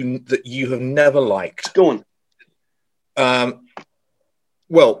that you have never liked. Go on.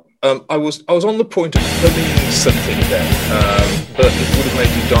 I was on the point of humming something then, but it would have made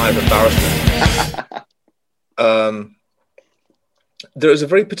me die of embarrassment. There is a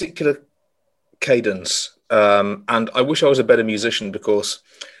very particular cadence, and I wish I was a better musician because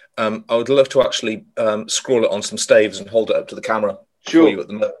I would love to actually scroll it on some staves and hold it up to the camera for you at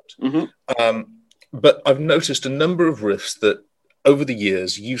the moment. But I've noticed a number of riffs that over the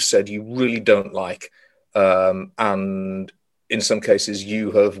years you've said you really don't like, and in some cases,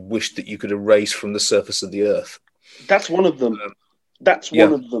 you have wished that you could erase from the surface of the earth. That's one of them.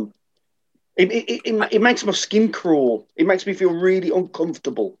 One of them. It makes my skin crawl. It makes me feel really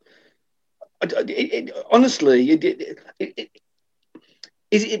uncomfortable. Honestly,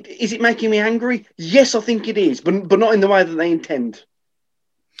 is it making me angry? Yes, I think it is, but not in the way that they intend.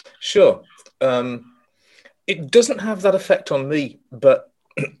 Sure. It doesn't have that effect on me, but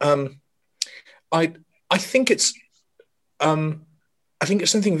I think it's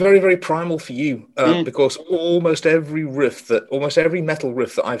something very, very primal for you, because almost every metal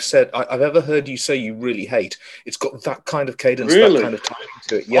riff that I've ever heard you say you really hate, it's got that kind of cadence, that kind of timing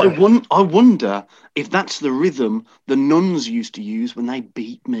to it. Yeah. I wonder if that's the rhythm the nuns used to use when they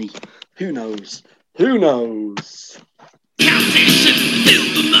beat me. Who knows? Temptation, fill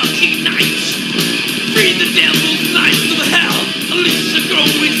the murky night, free the devil's knights of hell, unleash the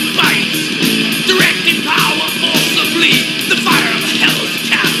growing spite, directing power forcibly, the fire of hell is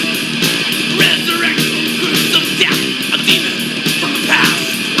cast, resurrect from grips of death, a demon from the past.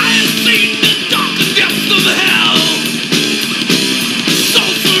 I have seen the dark and depths of hell,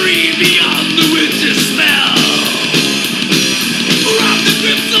 sorcery beyond the witch's spell, round the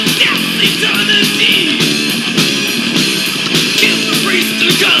grips of death, eternity. Kill the priest and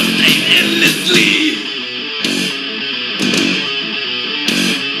curse aim endlessly.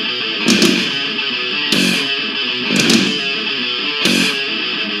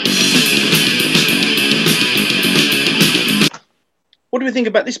 do you think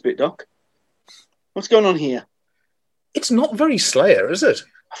about this bit, Doc? What's going on here? It's not very Slayer, is it?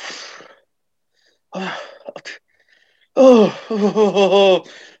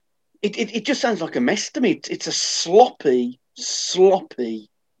 It just sounds like a mess to me. It's a sloppy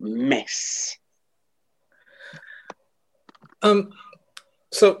mess.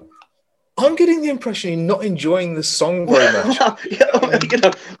 So I'm getting the impression you're not enjoying the song very much.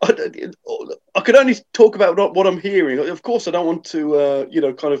 I could only talk about what I'm hearing. Of course, I don't want to,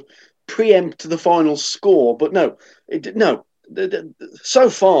 kind of preempt the final score. But no. So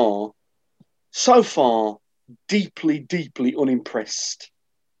far, deeply unimpressed.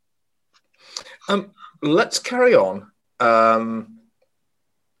 Let's carry on.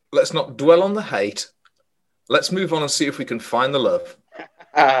 Let's not dwell on the hate. Let's move on and see if we can find the love.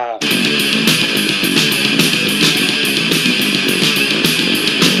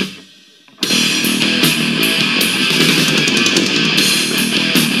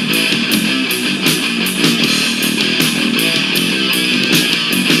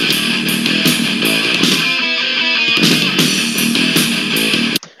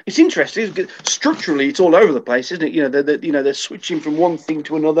 It's interesting. Structurally, it's all over the place, isn't it? They're switching from one thing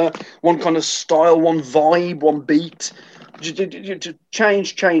to another, one kind of style, one vibe, one beat.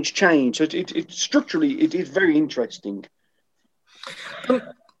 Change. So structurally, it is very interesting. It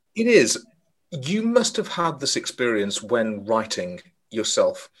is. You must have had this experience when writing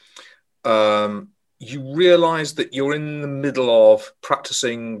yourself. You realise that you're in the middle of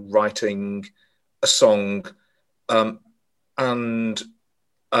practicing writing a song, and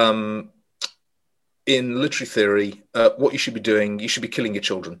in literary theory, what you should be doing, you should be killing your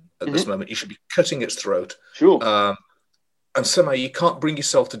children at this moment. You should be cutting its throat. Sure. And somehow you can't bring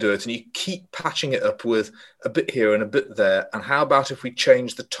yourself to do it, and you keep patching it up with a bit here and a bit there. And how about if we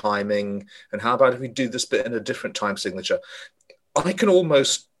change the timing? And how about if we do this bit in a different time signature? I can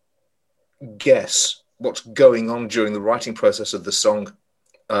almost guess what's going on during the writing process of the song,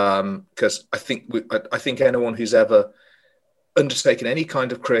 because I think anyone who's ever undertaken any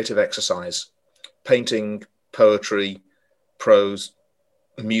kind of creative exercise, painting, poetry, prose,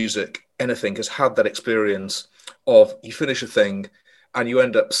 music, anything, has had that experience of you finish a thing and you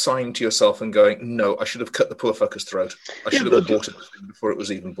end up sighing to yourself and going, no, I should have cut the poor fucker's throat. I should have aborted the thing before it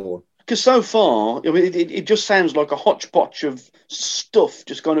was even born. Because so far, I mean, it just sounds like a hodgepodge of stuff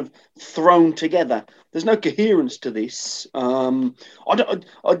just kind of thrown together. There's no coherence to this. I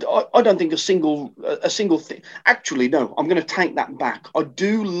don't think a single thing. Actually, no. I'm going to take that back. I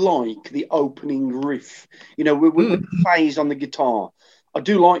do like the opening riff. With the phase on the guitar. I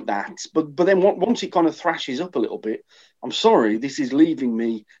do like that, but then once it kind of thrashes up a little bit, I'm sorry, this is leaving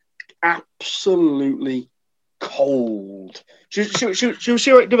me absolutely cold. Should we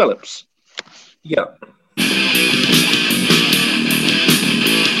see how it develops? Yeah.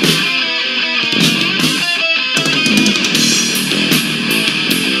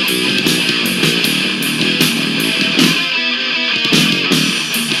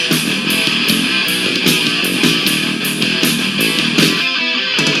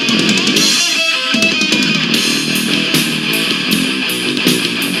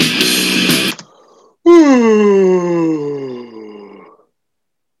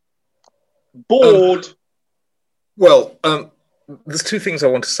 Bored. Well, there's two things I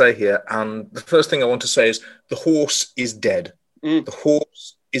want to say here, and the first thing I want to say is the horse is dead. The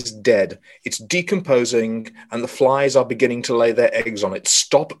horse is dead. It's decomposing, and the flies are beginning to lay their eggs on it.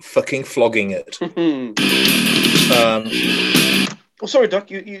 Stop fucking flogging it. Sorry, Doc.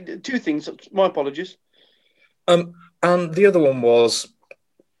 You two things. My apologies. And the other one was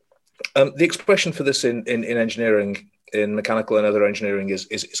the expression for this in engineering, in mechanical and other engineering, is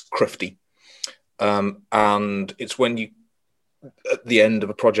crufty. And it's when you, at the end of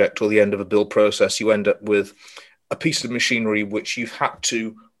a project or the end of a build process, you end up with a piece of machinery which you've had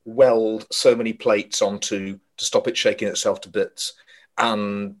to weld so many plates onto to stop it shaking itself to bits,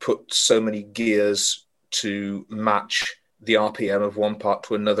 and put so many gears to match the RPM of one part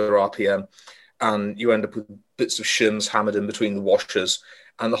to another RPM. And you end up with bits of shims hammered in between the washers,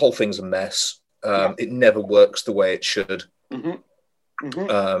 and the whole thing's a mess. It never works the way it should.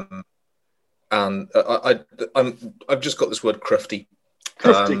 And I've just got this word crufty.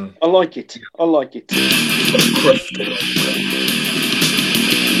 Crufty. I like it. I like it. Crufty.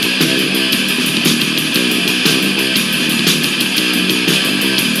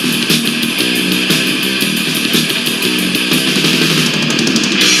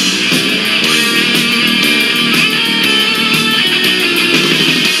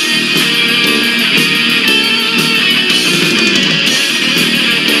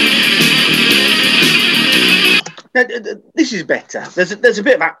 This is better. There's a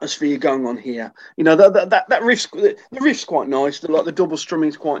bit of atmosphere going on here. You know, that riff's quite nice. The double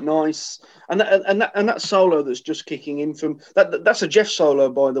strumming's quite nice, and that solo that's just kicking in from that's a Jeff solo,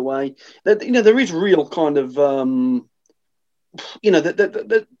 by the way. You know, there is real kind of you know,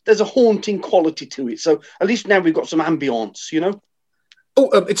 there's a haunting quality to it. So at least now we've got some ambience. You know. Oh,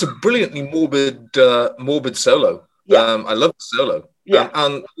 it's a brilliantly morbid solo. Yeah. I love the solo. Yeah.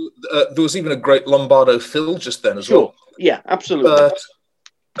 And there was even a great Lombardo fill just then as well. Yeah, absolutely. But,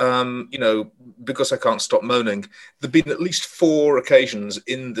 you know, because I can't stop moaning, there've been at least 4 occasions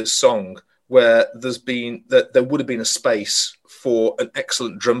in this song where there would have been a space for an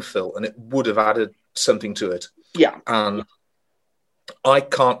excellent drum fill, and it would have added something to it. Yeah. And I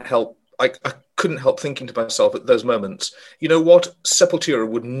couldn't help thinking to myself at those moments, you know what? Sepultura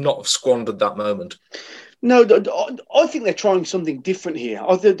would not have squandered that moment. No, I think they're trying something different here.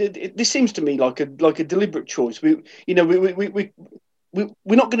 This seems to me like a deliberate choice. We're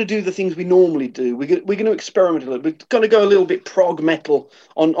not going to do the things we normally do. We're going to experiment a little. We're going to go a little bit prog metal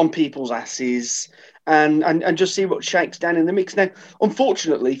on people's asses and just see what shakes down in the mix. Now,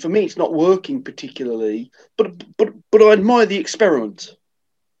 unfortunately for me, it's not working particularly, but I admire the experiment.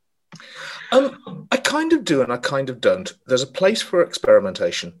 I kind of do and I kind of don't. There's a place for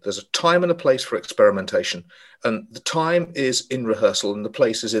experimentation. There's a time and a place for experimentation. And the time is in rehearsal and the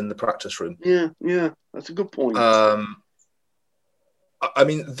place is in the practice room. Yeah, that's a good point. I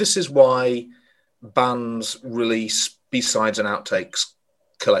mean, this is why bands release B-sides and outtakes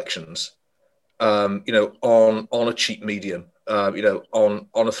collections, you know, on a cheap medium. You know, on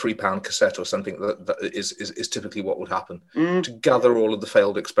a £3 cassette or something that is typically what would happen, to gather all of the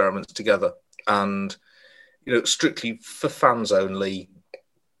failed experiments together, and you know, strictly for fans only.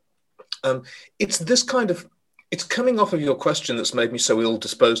 It's this kind of, it's coming off of your question that's made me so ill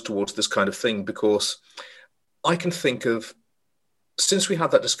disposed towards this kind of thing, because I can think of, since we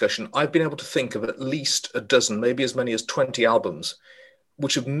had that discussion, I've been able to think of at least a dozen, maybe as many as 20 albums,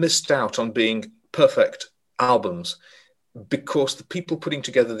 which have missed out on being perfect albums, because the people putting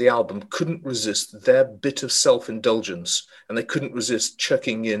together the album couldn't resist their bit of self-indulgence, and they couldn't resist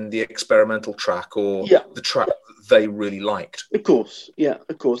chucking in the experimental track or the track that they really liked. Of course.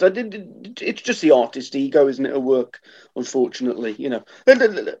 It's just the artist ego, isn't it, at work, unfortunately. You know.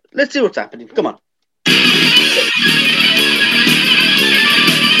 Let's see what's happening. Come on.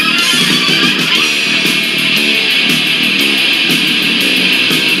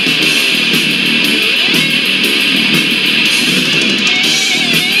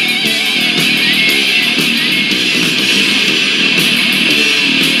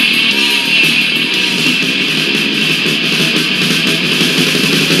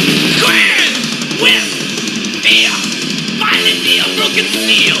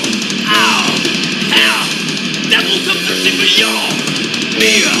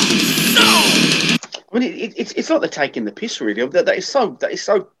 I mean, it's like they're taking the piss, really. That is so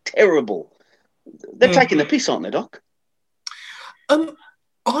terrible. They're taking the piss, aren't they, Doc? I'm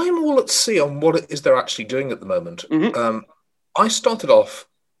all at sea on what it is they're actually doing at the moment. I started off,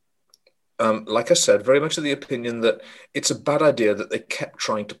 like I said, very much of the opinion that it's a bad idea that they kept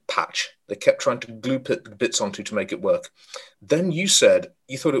trying to patch. They kept trying to glue bits onto to make it work. Then you said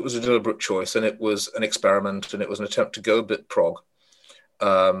you thought it was a deliberate choice and it was an experiment and it was an attempt to go a bit prog.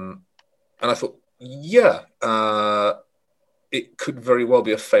 And I thought, it could very well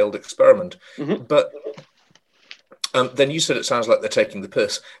be a failed experiment. But then you said it sounds like they're taking the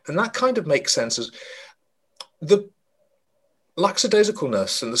piss. And that kind of makes sense as the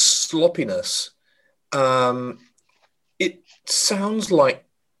lackadaisicalness and the sloppiness. It sounds like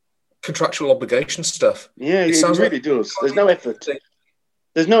contractual obligation stuff. Yeah, it really does. There's no effort.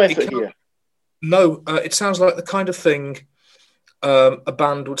 There's no effort here. No, it sounds like the kind of thing a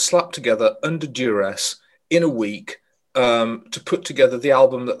band would slap together under duress in a week to put together the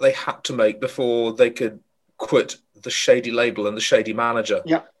album that they had to make before they could quit the shady label and the shady manager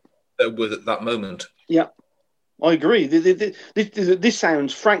they're with at that moment. Yeah, I agree. This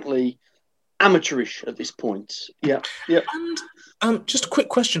sounds, frankly, amateurish at this point. Yeah. And just a quick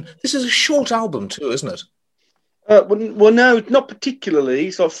question. This is a short album too, isn't it? Well, no, not particularly.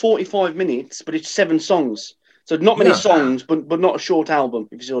 It's like 45 minutes, but it's 7 songs. So not many songs, but not a short album,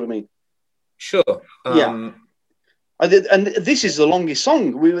 if you see what I mean. Sure. And this is the longest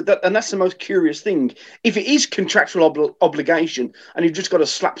song. And that's the most curious thing. If it is contractual obligation and you've just got to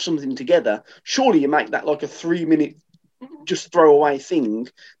slap something together, surely you make that like a 3-minute just throwaway thing.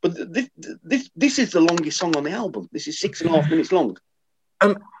 But this is the longest song on the album. This is 6.5 minutes long.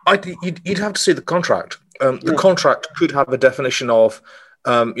 You'd have to see the contract. The contract could have a definition of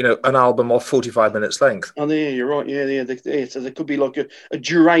an album of 45 minutes length. Oh, yeah, you're right. Yeah. So there could be like a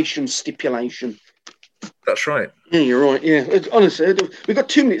duration stipulation. That's right. Yeah, you're right. Yeah, honestly, we've got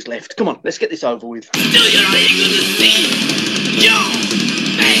 2 minutes left. Come on, let's get this over with. Still you're not able to see your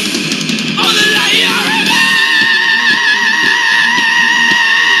face on the light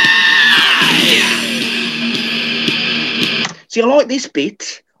See, I like this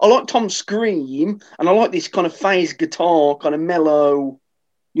bit. I like Tom's scream, and I like this kind of phase guitar, kind of mellow.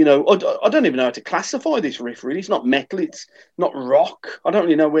 I don't even know how to classify this riff, really. It's not metal, it's not rock. I don't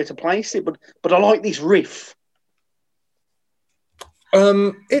really know where to place it, but I like this riff.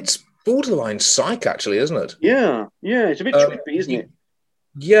 It's borderline psych, actually, isn't it? Yeah, it's a bit trippy, isn't it?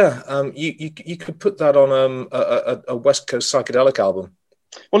 Yeah, you could put that on a West Coast psychedelic album.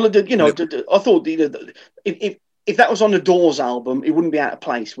 Well, I thought if that was on the Doors album, it wouldn't be out of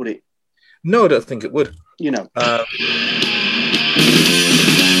place, would it? No, I don't think it would.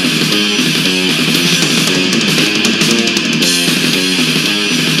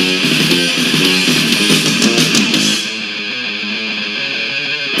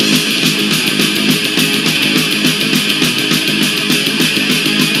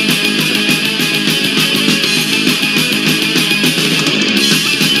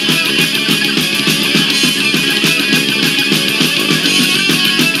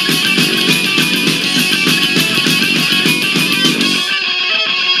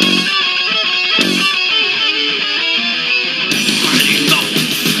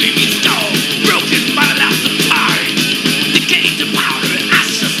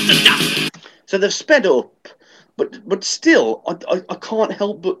 So they've sped up, but still, I can't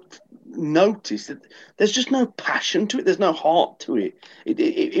help but notice that there's just no passion to it. There's no heart to it.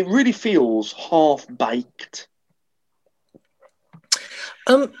 It really feels half-baked.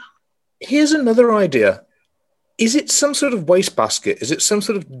 Here's another idea. Is it some sort of wastebasket? Is it some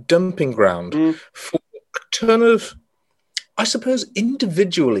sort of dumping ground for a ton of... I suppose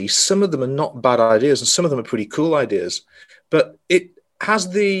individually, some of them are not bad ideas and some of them are pretty cool ideas, but it has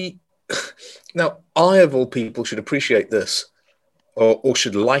the... Now, I, of all people, should appreciate this or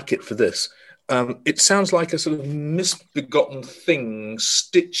should like it for this. It sounds like a sort of misbegotten thing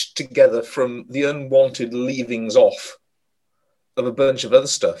stitched together from the unwanted leavings off of a bunch of other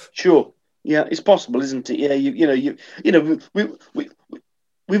stuff. Sure. Yeah, it's possible, isn't it? Yeah,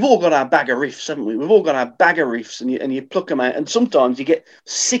 we've all got our bag of riffs, haven't we? We've all got our bag of riffs, and you pluck them out, and sometimes you get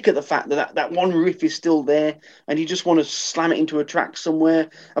sick of the fact that one riff is still there, and you just want to slam it into a track somewhere,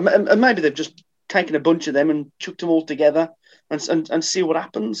 and maybe they've just taken a bunch of them and chucked them all together and see what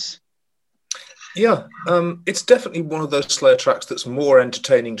happens. Yeah, it's definitely one of those Slayer tracks that's more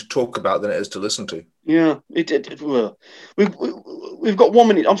entertaining to talk about than it is to listen to. Yeah, well, we've got 1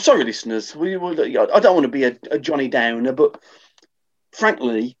 minute. I'm sorry, listeners. I don't want to be a Johnny Downer, but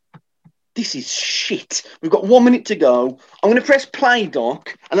frankly, this is shit. We've got 1 minute to go. I'm going to press play,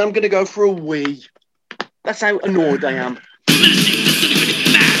 Doc, and I'm going to go for a wee. That's how annoyed I am.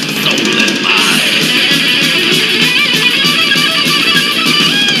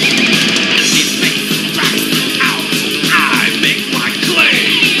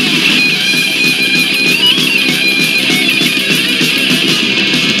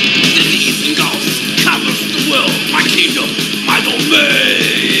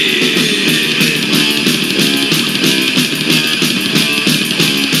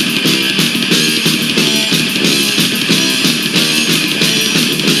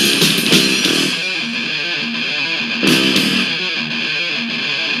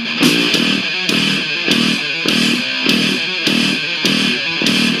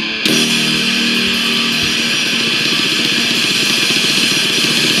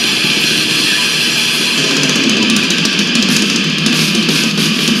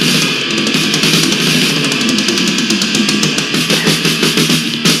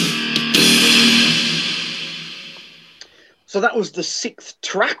 So that was the 6th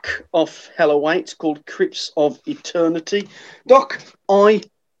track of Hell Awaits, called Crypts of Eternity. Doc, I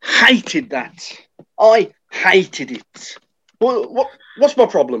hated that. I hated it. What's my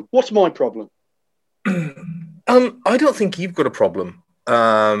problem? What's my problem? I don't think you've got a problem.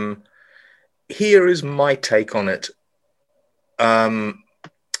 Here is my take on it.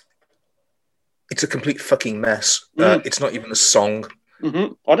 It's a complete fucking mess. It's not even a song.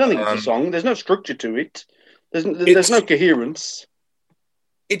 Mm-hmm. I don't think it's a song. There's no structure to it. There's no coherence.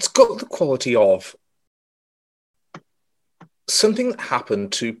 It's got the quality of something that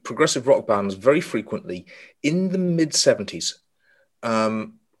happened to progressive rock bands very frequently in the mid-70s.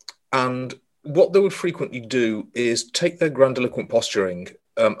 And what they would frequently do is take their grandiloquent posturing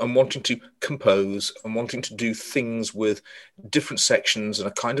and wanting to compose and wanting to do things with different sections and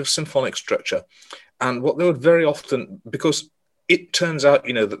a kind of symphonic structure. And what they would very often, because it turns out,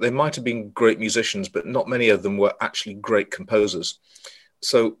 that they might have been great musicians, but not many of them were actually great composers.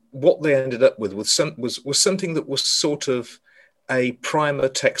 So what they ended up with was something that was sort of a primer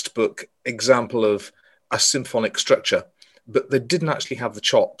textbook example of a symphonic structure, but they didn't actually have the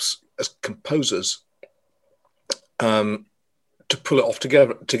chops as composers to pull it off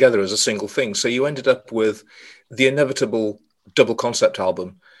together as a single thing. So you ended up with the inevitable double concept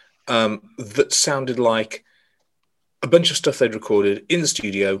album that sounded like a bunch of stuff they'd recorded in the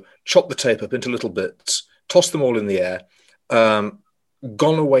studio, chopped the tape up into little bits, tossed them all in the air,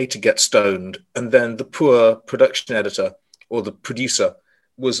 gone away to get stoned, and then the poor production editor or the producer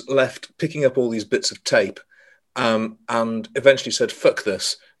was left picking up all these bits of tape and eventually said, fuck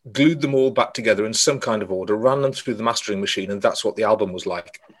this, glued them all back together in some kind of order, ran them through the mastering machine, and that's what the album was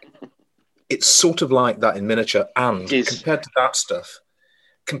like. It's sort of like that in miniature, and compared to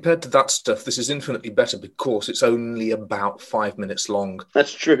that stuff, this is infinitely better because it's only about 5 minutes long.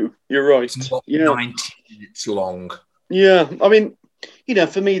 That's true. You're right. It's not 90 minutes long. Yeah, I mean,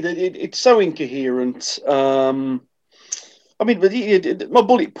 for me, it's so incoherent. My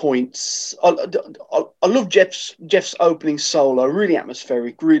bullet points. I love Jeff's opening solo. Really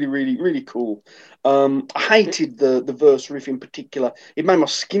atmospheric. Really, really, really cool. I hated the verse riff in particular. It made my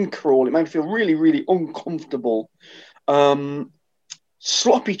skin crawl. It made me feel really, really uncomfortable.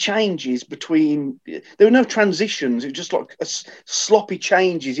 Sloppy changes between. There were no transitions. It was just like sloppy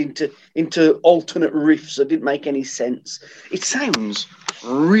changes into alternate riffs that didn't make any sense. It sounds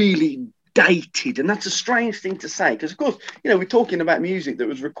really dated, and that's a strange thing to say because, of course, we're talking about music that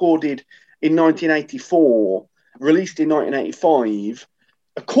was recorded in 1984, released in 1985.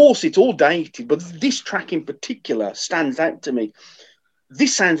 Of course, it's all dated, but this track in particular stands out to me.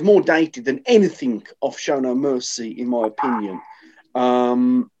 This sounds more dated than anything off Show No Mercy, in my opinion.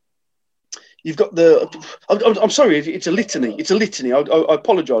 You've got I'm sorry, it's a litany. It's a litany. I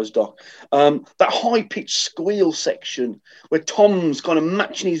apologise, Doc. That high-pitched squeal section where Tom's kind of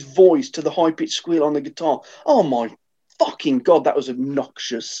matching his voice to the high-pitched squeal on the guitar. Oh, my fucking God, that was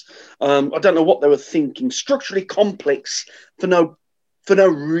obnoxious. I don't know what they were thinking. Structurally complex for no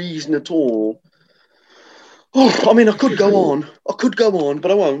reason at all. Oh, I mean, I could go on,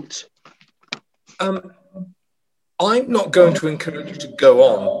 but I won't. I'm not going to encourage you to go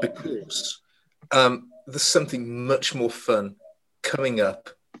on because there's something much more fun coming up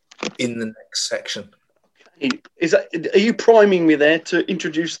in the next section. Are you priming me there to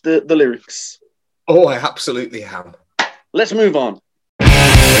introduce the lyrics? Oh, I absolutely am. Let's move on.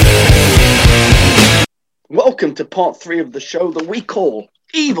 Welcome to part 3 of the show that we call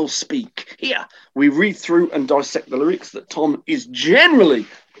Evil Speak. Here, we read through and dissect the lyrics that Tom is generally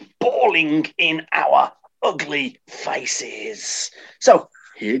bawling in our ugly faces. So,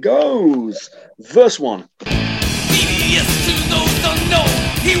 here goes. Verse 1. Devious to those unknown,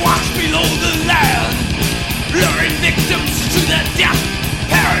 he walks below the land, luring victims to their death,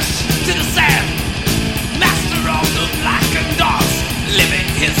 perish to the sand. Master of the blackened arts, living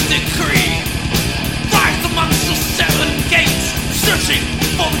his decree, rides amongst the 7 gates, searching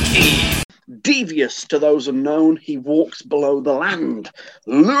for the key. Devious to those unknown, he walks below the land,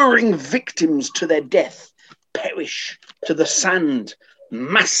 luring victims to their death, perish to the sand.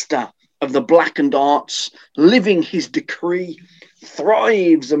 Master of the blackened arts, living his decree,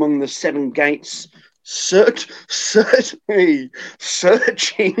 thrives among the 7 gates, searching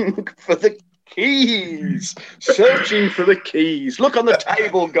for the keys. Searching for the keys. Look on the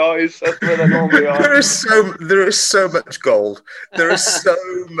table, guys. That's where they normally are. There is so much gold. There is so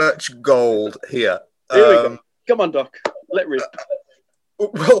much gold here. Here we go. Come on, Doc. Let rip.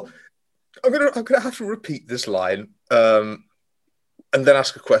 Well, I'm gonna have to repeat this line and then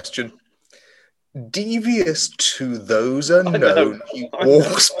ask a question. Devious to those unknown, he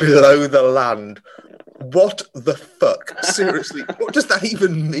walks below the land. What the fuck? Seriously, what does that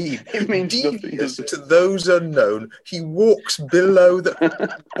even mean? It means devious to those unknown, he walks below the...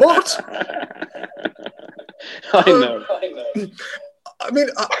 What? I know. I mean,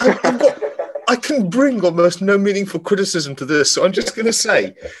 I can bring almost no meaningful criticism to this, so I'm just going to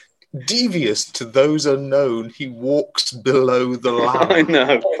say, devious to those unknown, he walks below the land. I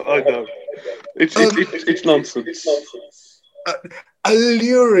know. It's nonsense.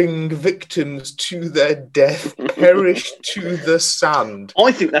 Alluring victims to their death, perish to the sand.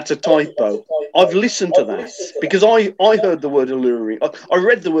 I think that's a typo. I've listened to that because I heard the word alluring. I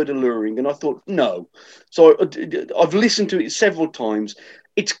read the word alluring and I thought, no. So I've listened to it several times.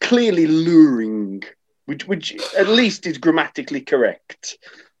 It's clearly luring which at least is grammatically correct.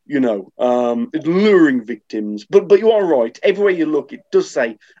 Luring victims. But you are right. Everywhere you look, it does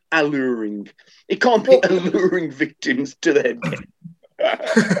say alluring. It can't be alluring victims to their death. But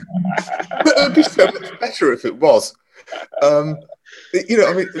it would be so much better if it was.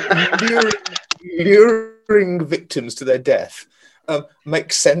 Luring victims to their death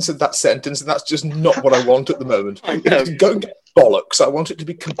makes sense of that sentence, and that's just not what I want at the moment. Go get bollocks. I want it to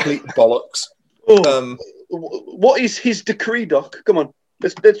be complete bollocks. What is his decree, Doc? Come on.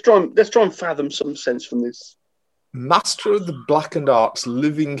 Let's try and fathom some sense from this. Master of the blackened arts,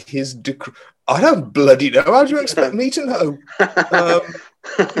 living his decree. I don't bloody know. How do you expect me to know?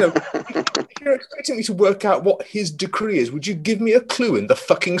 If you're expecting me to work out what his decree is, would you give me a clue in the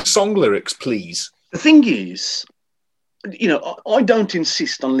fucking song lyrics, please? The thing is, I don't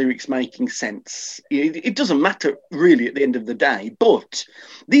insist on lyrics making sense. It doesn't matter really at the end of the day, but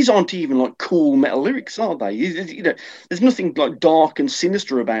these aren't even like cool metal lyrics, are they? There's nothing like dark and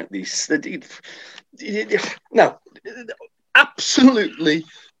sinister about this. No, absolutely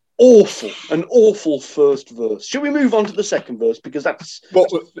awful, an awful first verse. Shall we move on to the second verse? Because that's...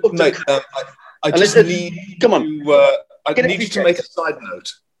 Mate, I just need... Come on. I need you to make a side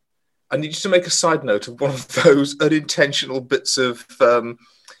note. I need you to make a side note of one of those unintentional bits of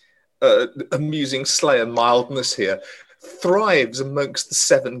amusing Slayer mildness here. Thrives amongst the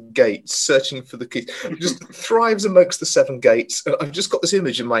seven gates, searching for the keys. Just thrives amongst the seven gates. And I've just got this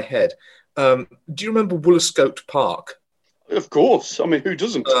image in my head. Do you remember Woolscote Park? Of course. I mean, who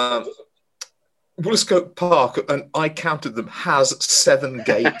doesn't? Woolscote Park, and I counted them, has 7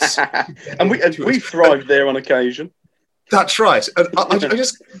 gates. and we thrived there on occasion. That's right. And I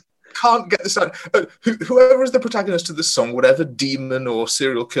just can't get this out. Whoever is the protagonist of this song, whatever demon or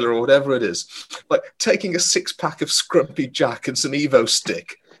serial killer or whatever it is, like taking a 6-pack of Scrumpy Jack and some Evo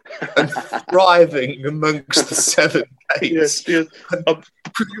stick and thriving amongst the 7 gates. Yes.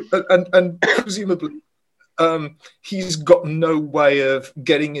 And presumably he's got no way of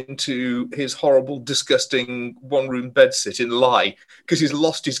getting into his horrible, disgusting one-room bedsit in Lie because he's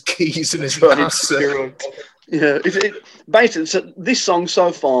lost his keys and his house. Yeah, basically, so this song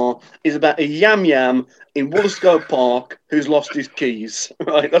so far is about a yam in Woolscote Park who's lost his keys.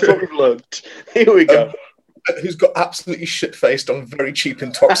 Right, that's what we've learned. Here we go. Who's got absolutely shit-faced on very cheap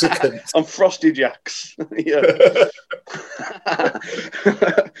intoxicants. On Frosty Jacks.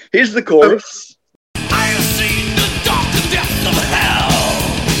 Here's the chorus. I have seen the dark depths of hell,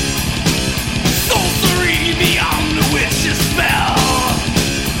 sorcery beyond the witch's spell,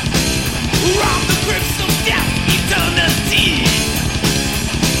 round the crypts of death, eternity,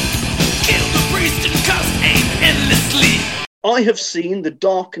 kill the priest and curse aim endlessly. I have seen the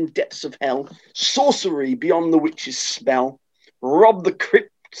darkened depths of hell, sorcery beyond the witch's spell, robbed the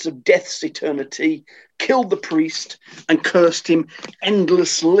crypts of death's eternity, killed the priest and cursed him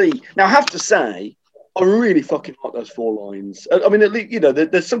endlessly. Now, I have to say, I really fucking like those 4 lines. I mean, at least,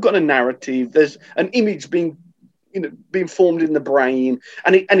 there's some kind of narrative. There's an image being formed in the brain,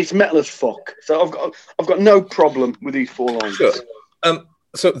 and it's metal as fuck. So I've got no problem with these 4 lines. Sure.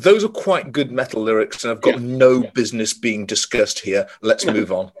 So those are quite good metal lyrics, and I've got no business being discussed here. Let's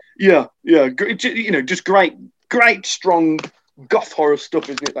move on. Yeah. Just great, strong goth horror stuff,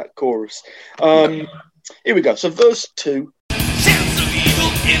 isn't it? That chorus. Here we go. So verse 2. Chants of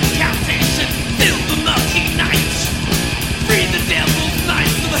evil incantation fill the murky night. Free the devil's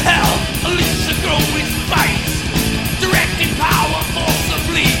knights of hell, unleash the growing spite. Directing power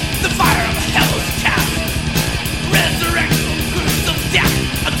forcibly, the fire of hell is cast. Resurrect from curse of death,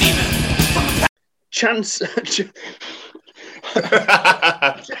 a demon from the past. Chance.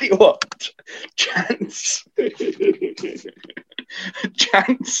 Tell you what, chance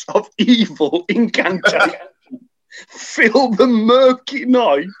of evil incantation. Fill the murky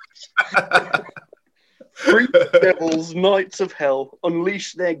night. Free the devils, knights of hell,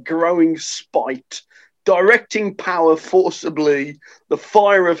 unleash their growing spite. Directing power forcibly, the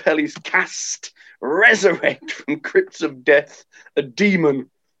fire of hell is cast. Resurrect from crypts of death, a demon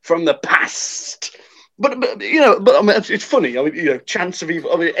from the past. But I mean, it's funny. I mean, chance of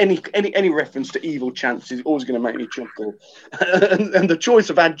evil. I mean, any reference to evil chance is always going to make me chuckle. and the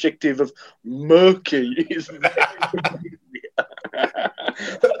choice of adjective of murky is very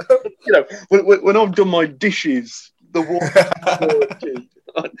when I've done my dishes, the water murky.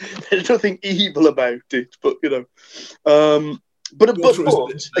 There's nothing evil about it, but But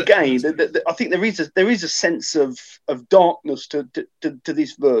again, I think there is a sense of darkness to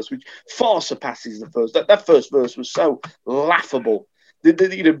this verse, which far surpasses the first. That first verse was so laughable.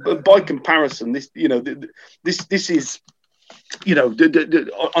 By comparison, this is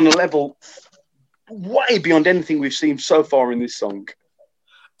on a level way beyond anything we've seen so far in this song.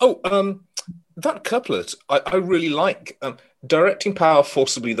 Oh, that couplet, I really like. Directing power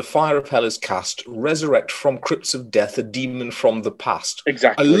forcibly, the fire of hell is cast. Resurrect from crypts of death a demon from the past.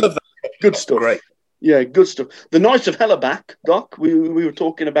 Exactly. I love that. Good stuff. Great. Yeah, good stuff. The Knights of Hell are back, Doc. We were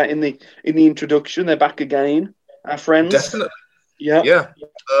talking about in the introduction. They're back again. Our friends. Definitely. Yeah. Yeah.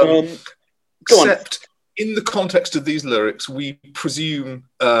 Go except in the context of these lyrics, we presume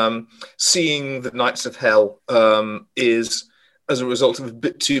seeing the Knights of Hell is as a result of a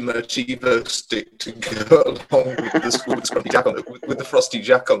bit too much Evo stick to go along with this with the Frosty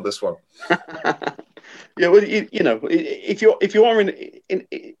Jack on this one. Yeah, well, you know, if you are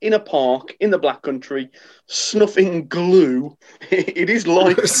in a park in the Black Country snuffing glue, it is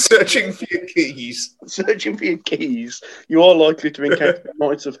like searching for your keys. Searching for your keys, you are likely to encounter the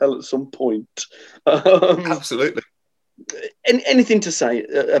Knights of Hell at some point. Absolutely. Anything to say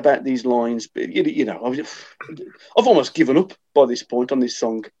about these lines? You know, I've almost given up by this point on this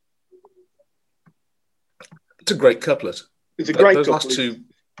song. It's a great couplet. It's a great those couplet. Last two,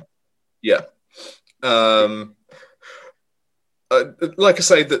 yeah. Like I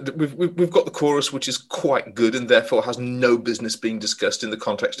say, that we've got the chorus, which is quite good, and therefore has no business being discussed in the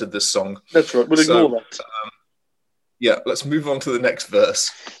context of this song. That's right. We'll ignore that. Yeah, let's move on to the next verse.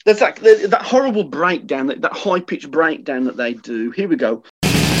 There's that horrible breakdown, that high-pitched breakdown that they do. Here we go.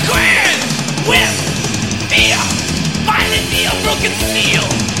 Grand with fear, violent the broken steel.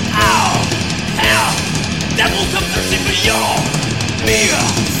 Ow, hell, devil come searching for your mere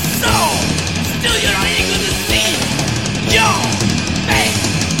soul. Still you're not able to see your face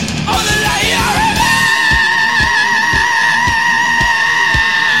on the layer.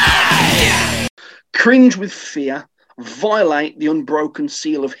 Cringe with fear, violate the unbroken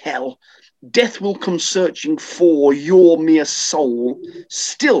seal of hell. Death will come searching for your mere soul.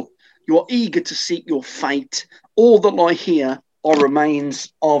 Still, you are eager to seek your fate. All that lie here are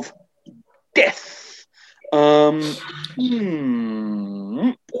remains of death. Almost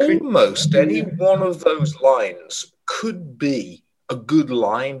any one of those lines could be a good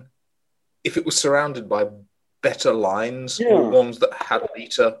line if it was surrounded by better lines, or ones that had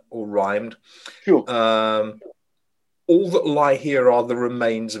meter or rhymed. Sure. All that lie here are the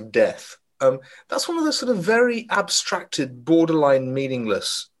remains of death. That's one of those sort of very abstracted, borderline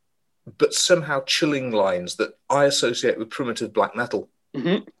meaningless, but somehow chilling lines that I associate with primitive black metal.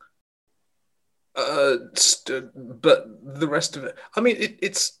 Mm-hmm. But the rest of it, I mean,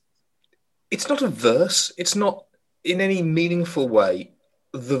 it's not a verse. It's not in any meaningful way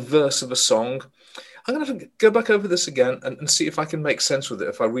the verse of a song. I'm going to have to go back over this again and see if I can make sense with it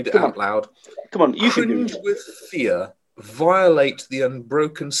if I read it out loud. Come on, you Cringe with fear, violate the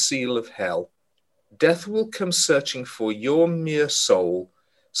unbroken seal of hell. Death will come searching for your mere soul.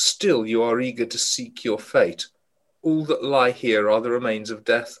 Still you are eager to seek your fate. All that lie here are the remains of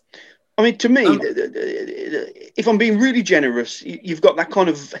death. I mean, to me, if I'm being really generous, you've got that kind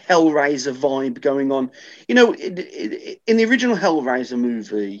of Hellraiser vibe going on. You know, in the original Hellraiser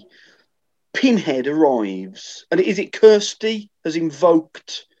movie, Pinhead arrives, and is it Kirsty has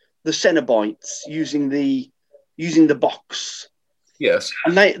invoked the Cenobites using the box? Yes.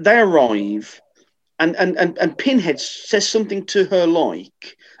 And they arrive, and Pinhead says something to her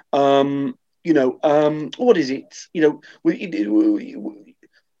like, what is it? You know, we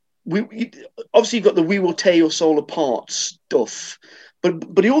obviously you've got the "we will tear your soul apart" stuff,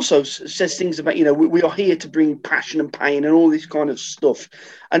 but he also says things about, you know, we are here to bring passion and pain and all this kind of stuff,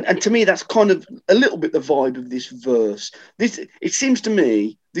 and to me that's kind of a little bit the vibe of this verse. It seems to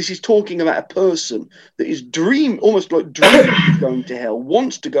me this is talking about a person that is almost like dreaming of going to hell,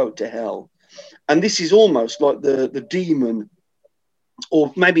 wants to go to hell, and this is almost like the demon.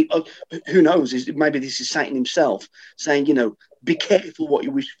 Or maybe, who knows, maybe this is Satan himself saying, you know, be careful what you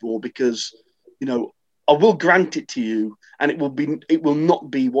wish for, because, you know, I will grant it to you, and it will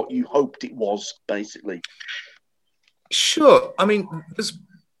not be what you hoped it was, basically. Sure. I mean, there's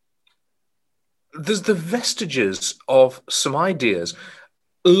the vestiges of some ideas,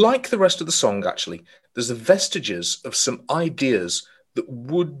 like the rest of the song, actually. There's the vestiges of some ideas that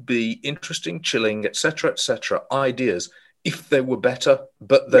would be interesting, chilling, etc., ideas, if they were better,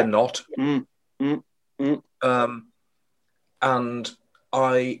 but they're not. And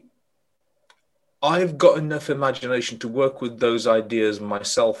I've got enough imagination to work with those ideas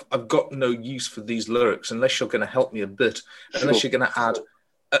myself. I've got no use for these lyrics unless you're going to help me a bit, unless you're going to add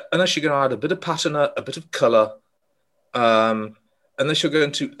a bit of pattern, a bit of colour, unless you're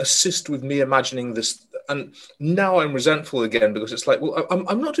going to assist with me imagining this. And now I'm resentful again, because it's like, well,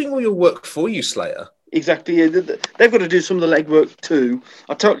 I'm not doing all your work for you, Slayer. Exactly. Yeah. They've got to do some of the legwork too.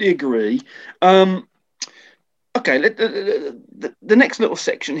 I totally agree. Okay, the next little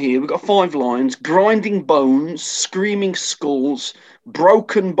section here, we've got 5 lines: grinding bones, screaming skulls,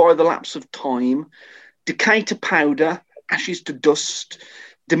 broken by the lapse of time, decay to powder, ashes to dust,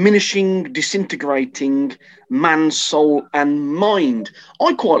 diminishing, disintegrating, man's soul and mind.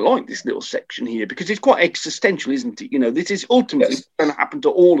 I quite like this little section here because it's quite existential, isn't it? You know, this is ultimately going to happen to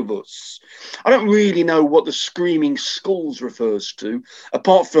all of us. I don't really know what the screaming skulls refers to,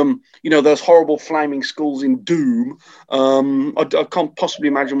 apart from, you know, those horrible flaming skulls in Doom. I can't possibly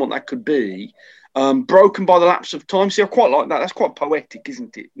imagine what that could be. Broken by the lapse of time. See, I quite like that. That's quite poetic,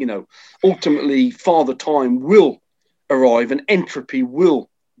 isn't it? You know, ultimately, Father Time will arrive and entropy will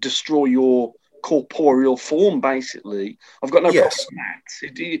destroy your corporeal form, basically. I've got no problem with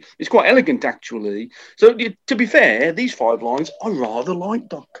that. It's quite elegant, actually. So, to be fair, these 5 lines I rather like,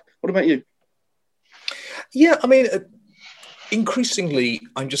 Doc. What about you? Yeah, I mean, increasingly,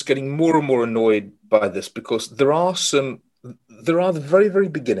 I'm just getting more and more annoyed by this because there are the very, very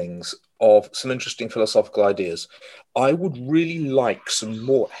beginnings of some interesting philosophical ideas. I would really like some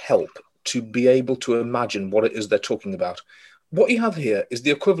more help to be able to imagine what it is they're talking about. What you have here is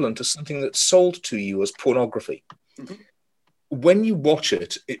the equivalent of something that's sold to you as pornography. Mm-hmm. When you watch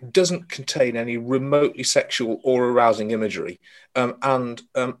it, it doesn't contain any remotely sexual or arousing imagery. And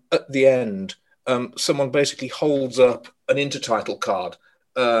at the end, someone basically holds up an intertitle card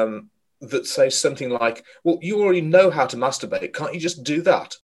that says something like, well, you already know how to masturbate. Can't you just do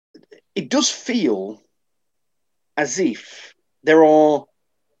that? It does feel as if there are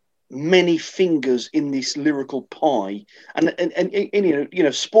many fingers in this lyrical pie, and you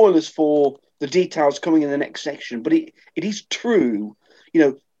know, spoilers for the details coming in the next section, but it is true. You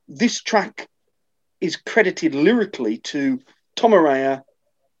know, this track is credited lyrically to Tom Araya,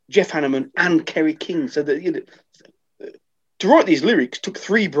 Jeff Hanneman, and Kerry King. So that, you know, to write these lyrics took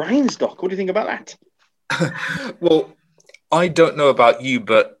 3 brains, Doc. What do you think about that? Well, I don't know about you,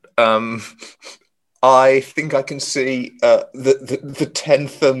 but I think I can see the 10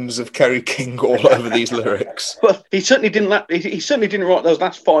 thumbs of Kerry King all over these lyrics. Well, he certainly didn't write those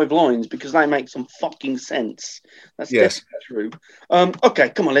last 5 lines because they make some fucking sense. That's definitely true. Okay,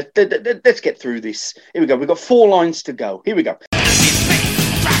 come on, let's get through this. Here we go. We've got 4 lines to go. Here we go. I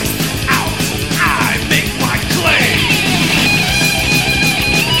make my claim.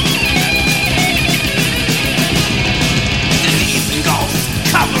 Disease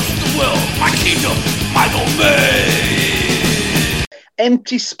engulfs, covers the world. My kingdom, my domain.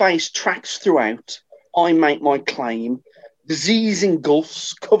 Empty space tracks throughout. I make my claim. Disease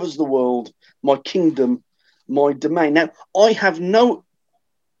engulfs, covers the world. My kingdom, my domain. Now, I have not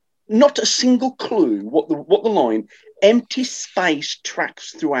a single clue what the line "empty space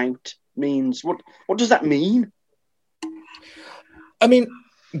tracks throughout" means. What does that mean? I mean,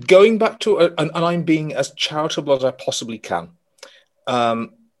 going back to and I'm being as charitable as I possibly can.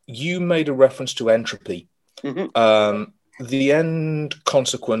 You made a reference to entropy. Mm-hmm. The end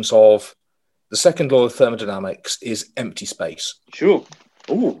consequence of the second law of thermodynamics is empty space. Sure.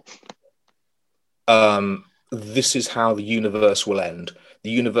 Ooh. This is how the universe will end.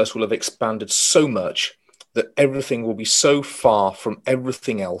 The universe will have expanded so much that everything will be so far from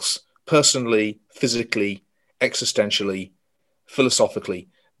everything else, personally, physically, existentially, philosophically,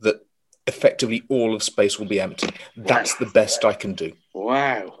 that effectively all of space will be empty. That's the best I can do.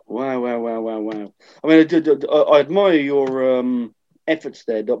 Wow. I mean, I admire your efforts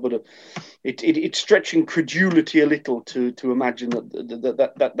there, Doc, but it's stretching credulity a little to imagine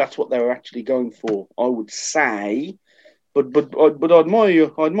that's what they were actually going for, I would say. But I admire your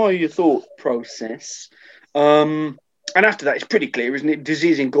thought process. And after that, it's pretty clear, isn't it?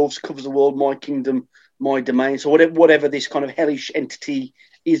 Disease engulfs, covers the world, my kingdom, my domain. So whatever this kind of hellish entity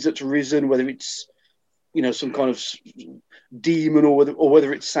is that's risen, whether it's, you know, some kind of demon or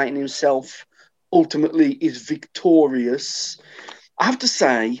whether it's Satan himself, ultimately is victorious. I have to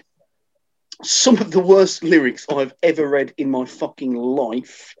say, some of the worst lyrics I've ever read in my fucking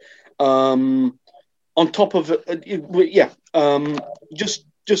life. On top of just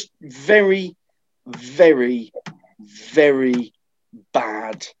very, very, very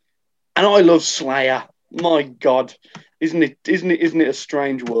bad. And I love Slayer. My God, isn't it a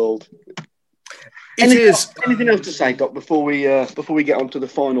strange world? Anything else to say, Doc, before we get on to the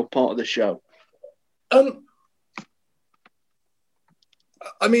final part of the show? I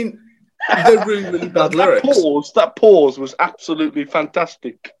mean, they're really, really bad lyrics. That pause was absolutely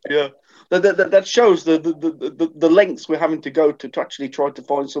fantastic. Yeah. That shows the lengths we're having to go to actually try to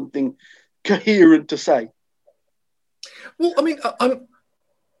find something coherent to say. Well, I mean,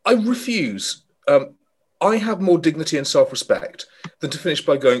 I refuse I have more dignity and self-respect than to finish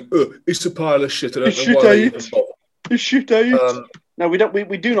by going, it's a pile of shit. I don't know Shit, why they even bother. It's shit, No, we don't.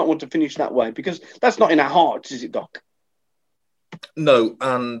 We do not want to finish that way because that's not in our hearts, is it, Doc? No,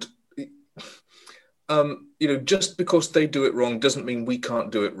 and just because they do it wrong doesn't mean we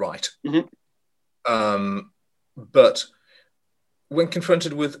can't do it right. Mm-hmm. But when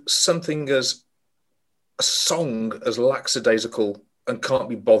confronted with something as a song as lackadaisical and can't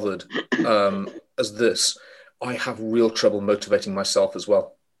be bothered as this, I have real trouble motivating myself as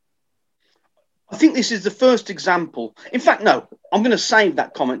well. I think this is the first example. In fact, no, I'm going to save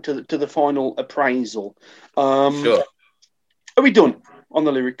that comment to the final appraisal. Sure. Are we done on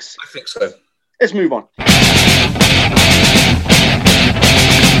the lyrics? I think so. Let's move on.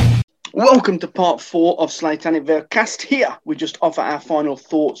 Welcome to part 4 of Slatanic Vercast. Here, we just offer our final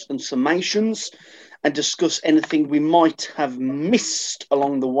thoughts and summations and discuss anything we might have missed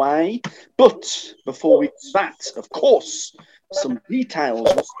along the way. But before we do that, of course, some details,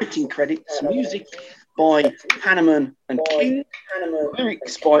 writing credits, music by Hanneman and King,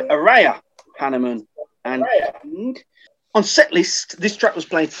 lyrics by Araya, Hanneman and King. On set list, this track was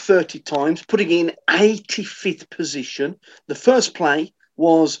played 30 times, putting in 85th position. The first play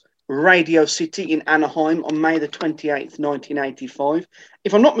was Radio City in Anaheim on May the 28th, 1985.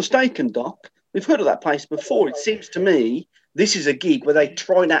 If I'm not mistaken, Doc, we've heard of that place before. It seems to me this is a gig where they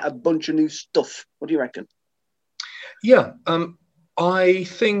tried out a bunch of new stuff. What do you reckon? Yeah, I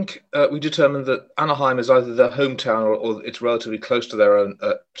think we determined that Anaheim is either their hometown or it's relatively close to their own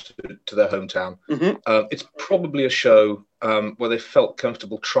to their hometown. Mm-hmm. It's probably a show where they felt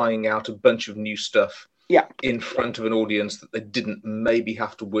comfortable trying out a bunch of new stuff. Yeah. In front of an audience that they didn't maybe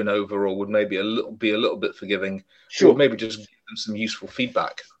have to win over, or would maybe be a little bit forgiving. Sure. Or maybe just give them some useful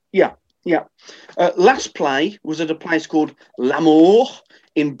feedback. Yeah. Last play was at a place called L'Amour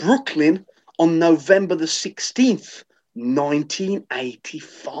in Brooklyn on November the 16th,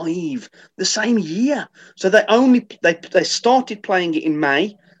 1985, the same year. So they started playing it in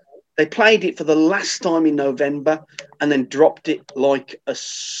May. They played it for the last time in November and then dropped it like a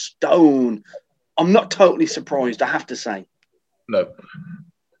stone. I'm not totally surprised, I have to say. No.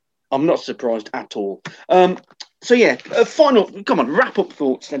 I'm not surprised at all. So yeah, wrap up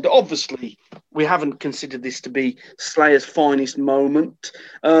thoughts then. Obviously, we haven't considered this to be Slayer's finest moment.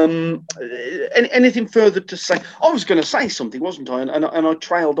 Anything further to say? I was going to say something, wasn't I? And I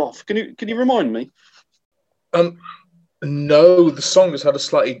trailed off. Can you remind me? No, the song has had a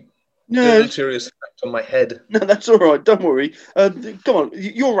slightly deleterious effect on my head. No, that's all right. Don't worry. Come on,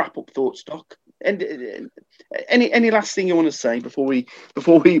 your wrap up thoughts, Doc. And any last thing you want to say before we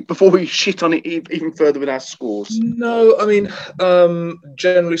shit on it even further with our scores? No, I mean,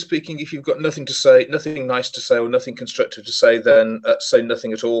 generally speaking, if you've got nothing to say, nothing nice to say, or nothing constructive to say, then say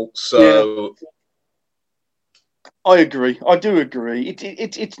nothing at all. So, yeah. I agree. I do agree.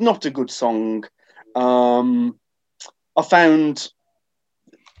 It's not a good song. I found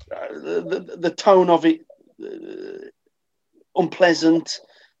the tone of it unpleasant.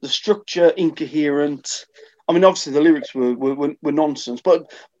 The structure incoherent. I mean, obviously the lyrics were nonsense,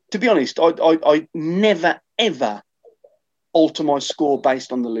 but to be honest, I never ever alter my score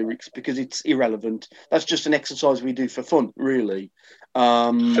based on the lyrics because it's irrelevant. That's just an exercise we do for fun, really.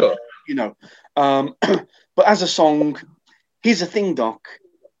 Sure. But as a song, here's the thing, Doc.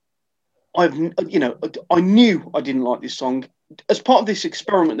 I knew I didn't like this song. As part of this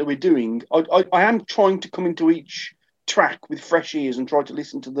experiment that we're doing, I am trying to come into each track with fresh ears and try to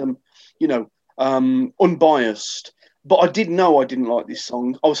listen to them, unbiased. But I did know I didn't like this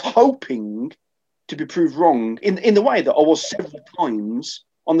song. I was hoping to be proved wrong in the way that I was several times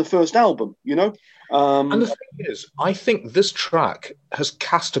on the first album, And the thing is, I think this track has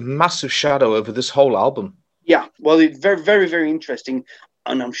cast a massive shadow over this whole album. Yeah, well, it's very, very, very interesting.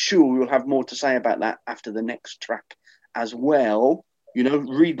 And I'm sure we'll have more to say about that after the next track as well.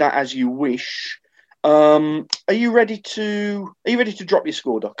 Read that as you wish. Are you ready to drop your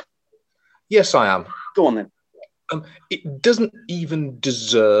score, Doc? Yes, I am. Go on then. It doesn't even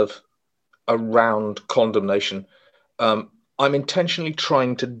deserve a round condemnation. I'm intentionally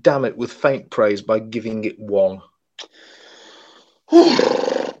trying to damn it with faint praise by giving it 1.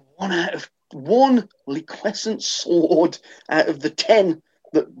 1 out of 1 liquescent sword out of the 10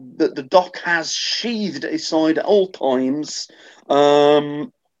 that the Doc has sheathed at his side at all times.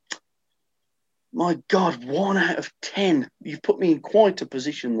 My God, 1 out of 10. You've put me in quite a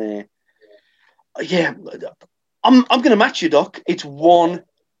position there. Yeah, I'm going to match you, Doc. It's 1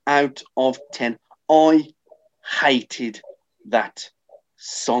 out of 10. I hated that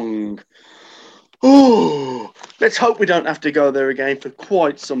song. Oh, let's hope we don't have to go there again for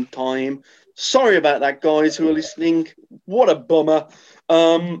quite some time. Sorry about that, guys who are listening. What a bummer.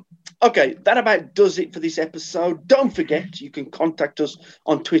 Okay, that about does it for this episode. Don't forget, you can contact us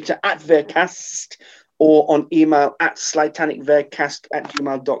on Twitter at Vercast or on email at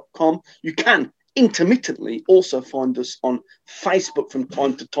slatanicvercast@gmail.com. You can intermittently also find us on Facebook from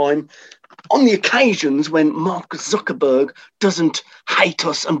time to time on the occasions when Mark Zuckerberg doesn't hate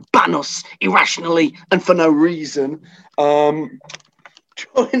us and ban us irrationally and for no reason. Join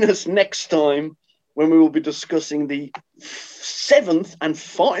us next time when we will be discussing the 7th and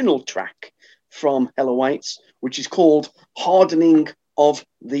final track from Hell Awaits, which is called Hardening of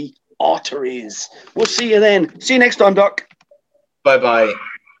the Arteries. We'll see you then. See you next time, Doc. Bye-bye.